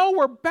we know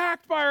we're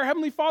backed by our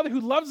Heavenly Father who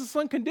loves us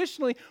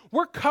unconditionally,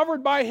 we're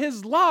covered by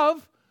His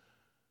love,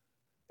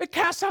 it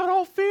casts out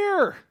all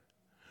fear.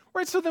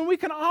 Right? So then we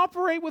can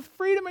operate with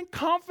freedom and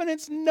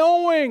confidence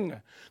knowing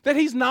that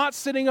He's not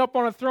sitting up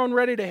on a throne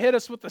ready to hit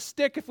us with a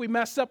stick if we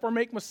mess up or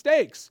make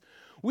mistakes.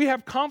 We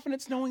have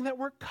confidence knowing that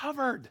we're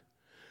covered.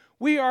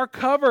 We are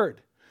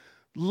covered.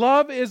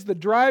 Love is the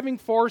driving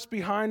force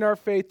behind our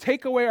faith.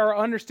 Take away our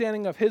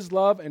understanding of His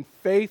love and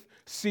faith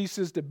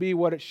ceases to be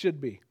what it should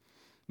be.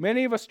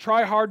 Many of us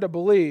try hard to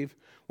believe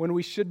when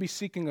we should be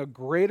seeking a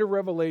greater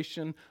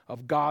revelation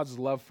of God's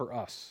love for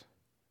us.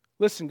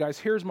 Listen, guys,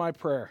 here's my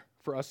prayer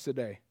for us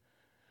today,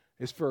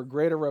 is for a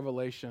greater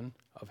revelation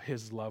of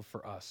His love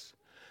for us.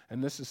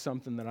 And this is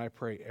something that I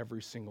pray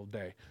every single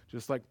day,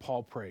 just like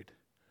Paul prayed,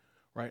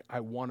 right?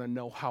 I want to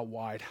know how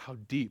wide, how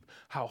deep,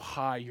 how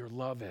high your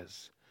love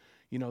is.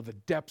 You know, the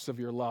depths of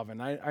your love.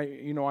 And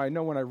I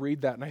know when I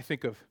read that and I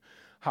think of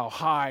how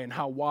high and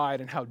how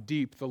wide and how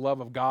deep the love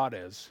of God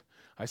is,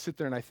 I sit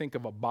there and I think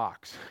of a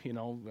box,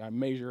 I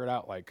measure it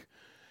out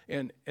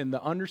and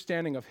the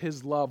understanding of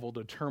His love will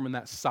determine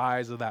that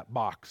size of that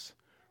box,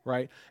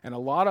 right? And a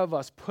lot of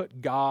us put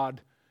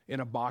God in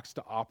a box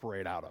to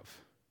operate out of.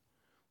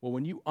 Well,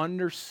 when you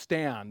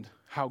understand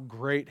how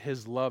great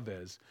His love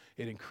is,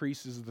 it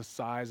increases the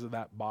size of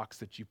that box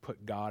that you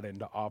put God in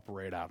to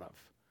operate out of.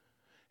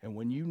 And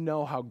when you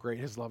know how great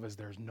His love is,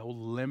 there's no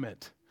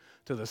limit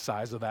to the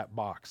size of that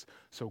box.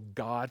 So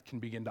God can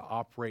begin to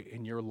operate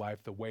in your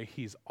life the way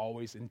He's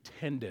always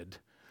intended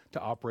to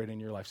operate in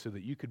your life so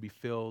that you could be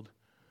filled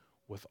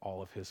with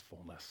all of His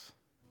fullness.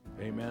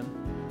 Amen.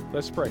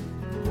 Let's pray.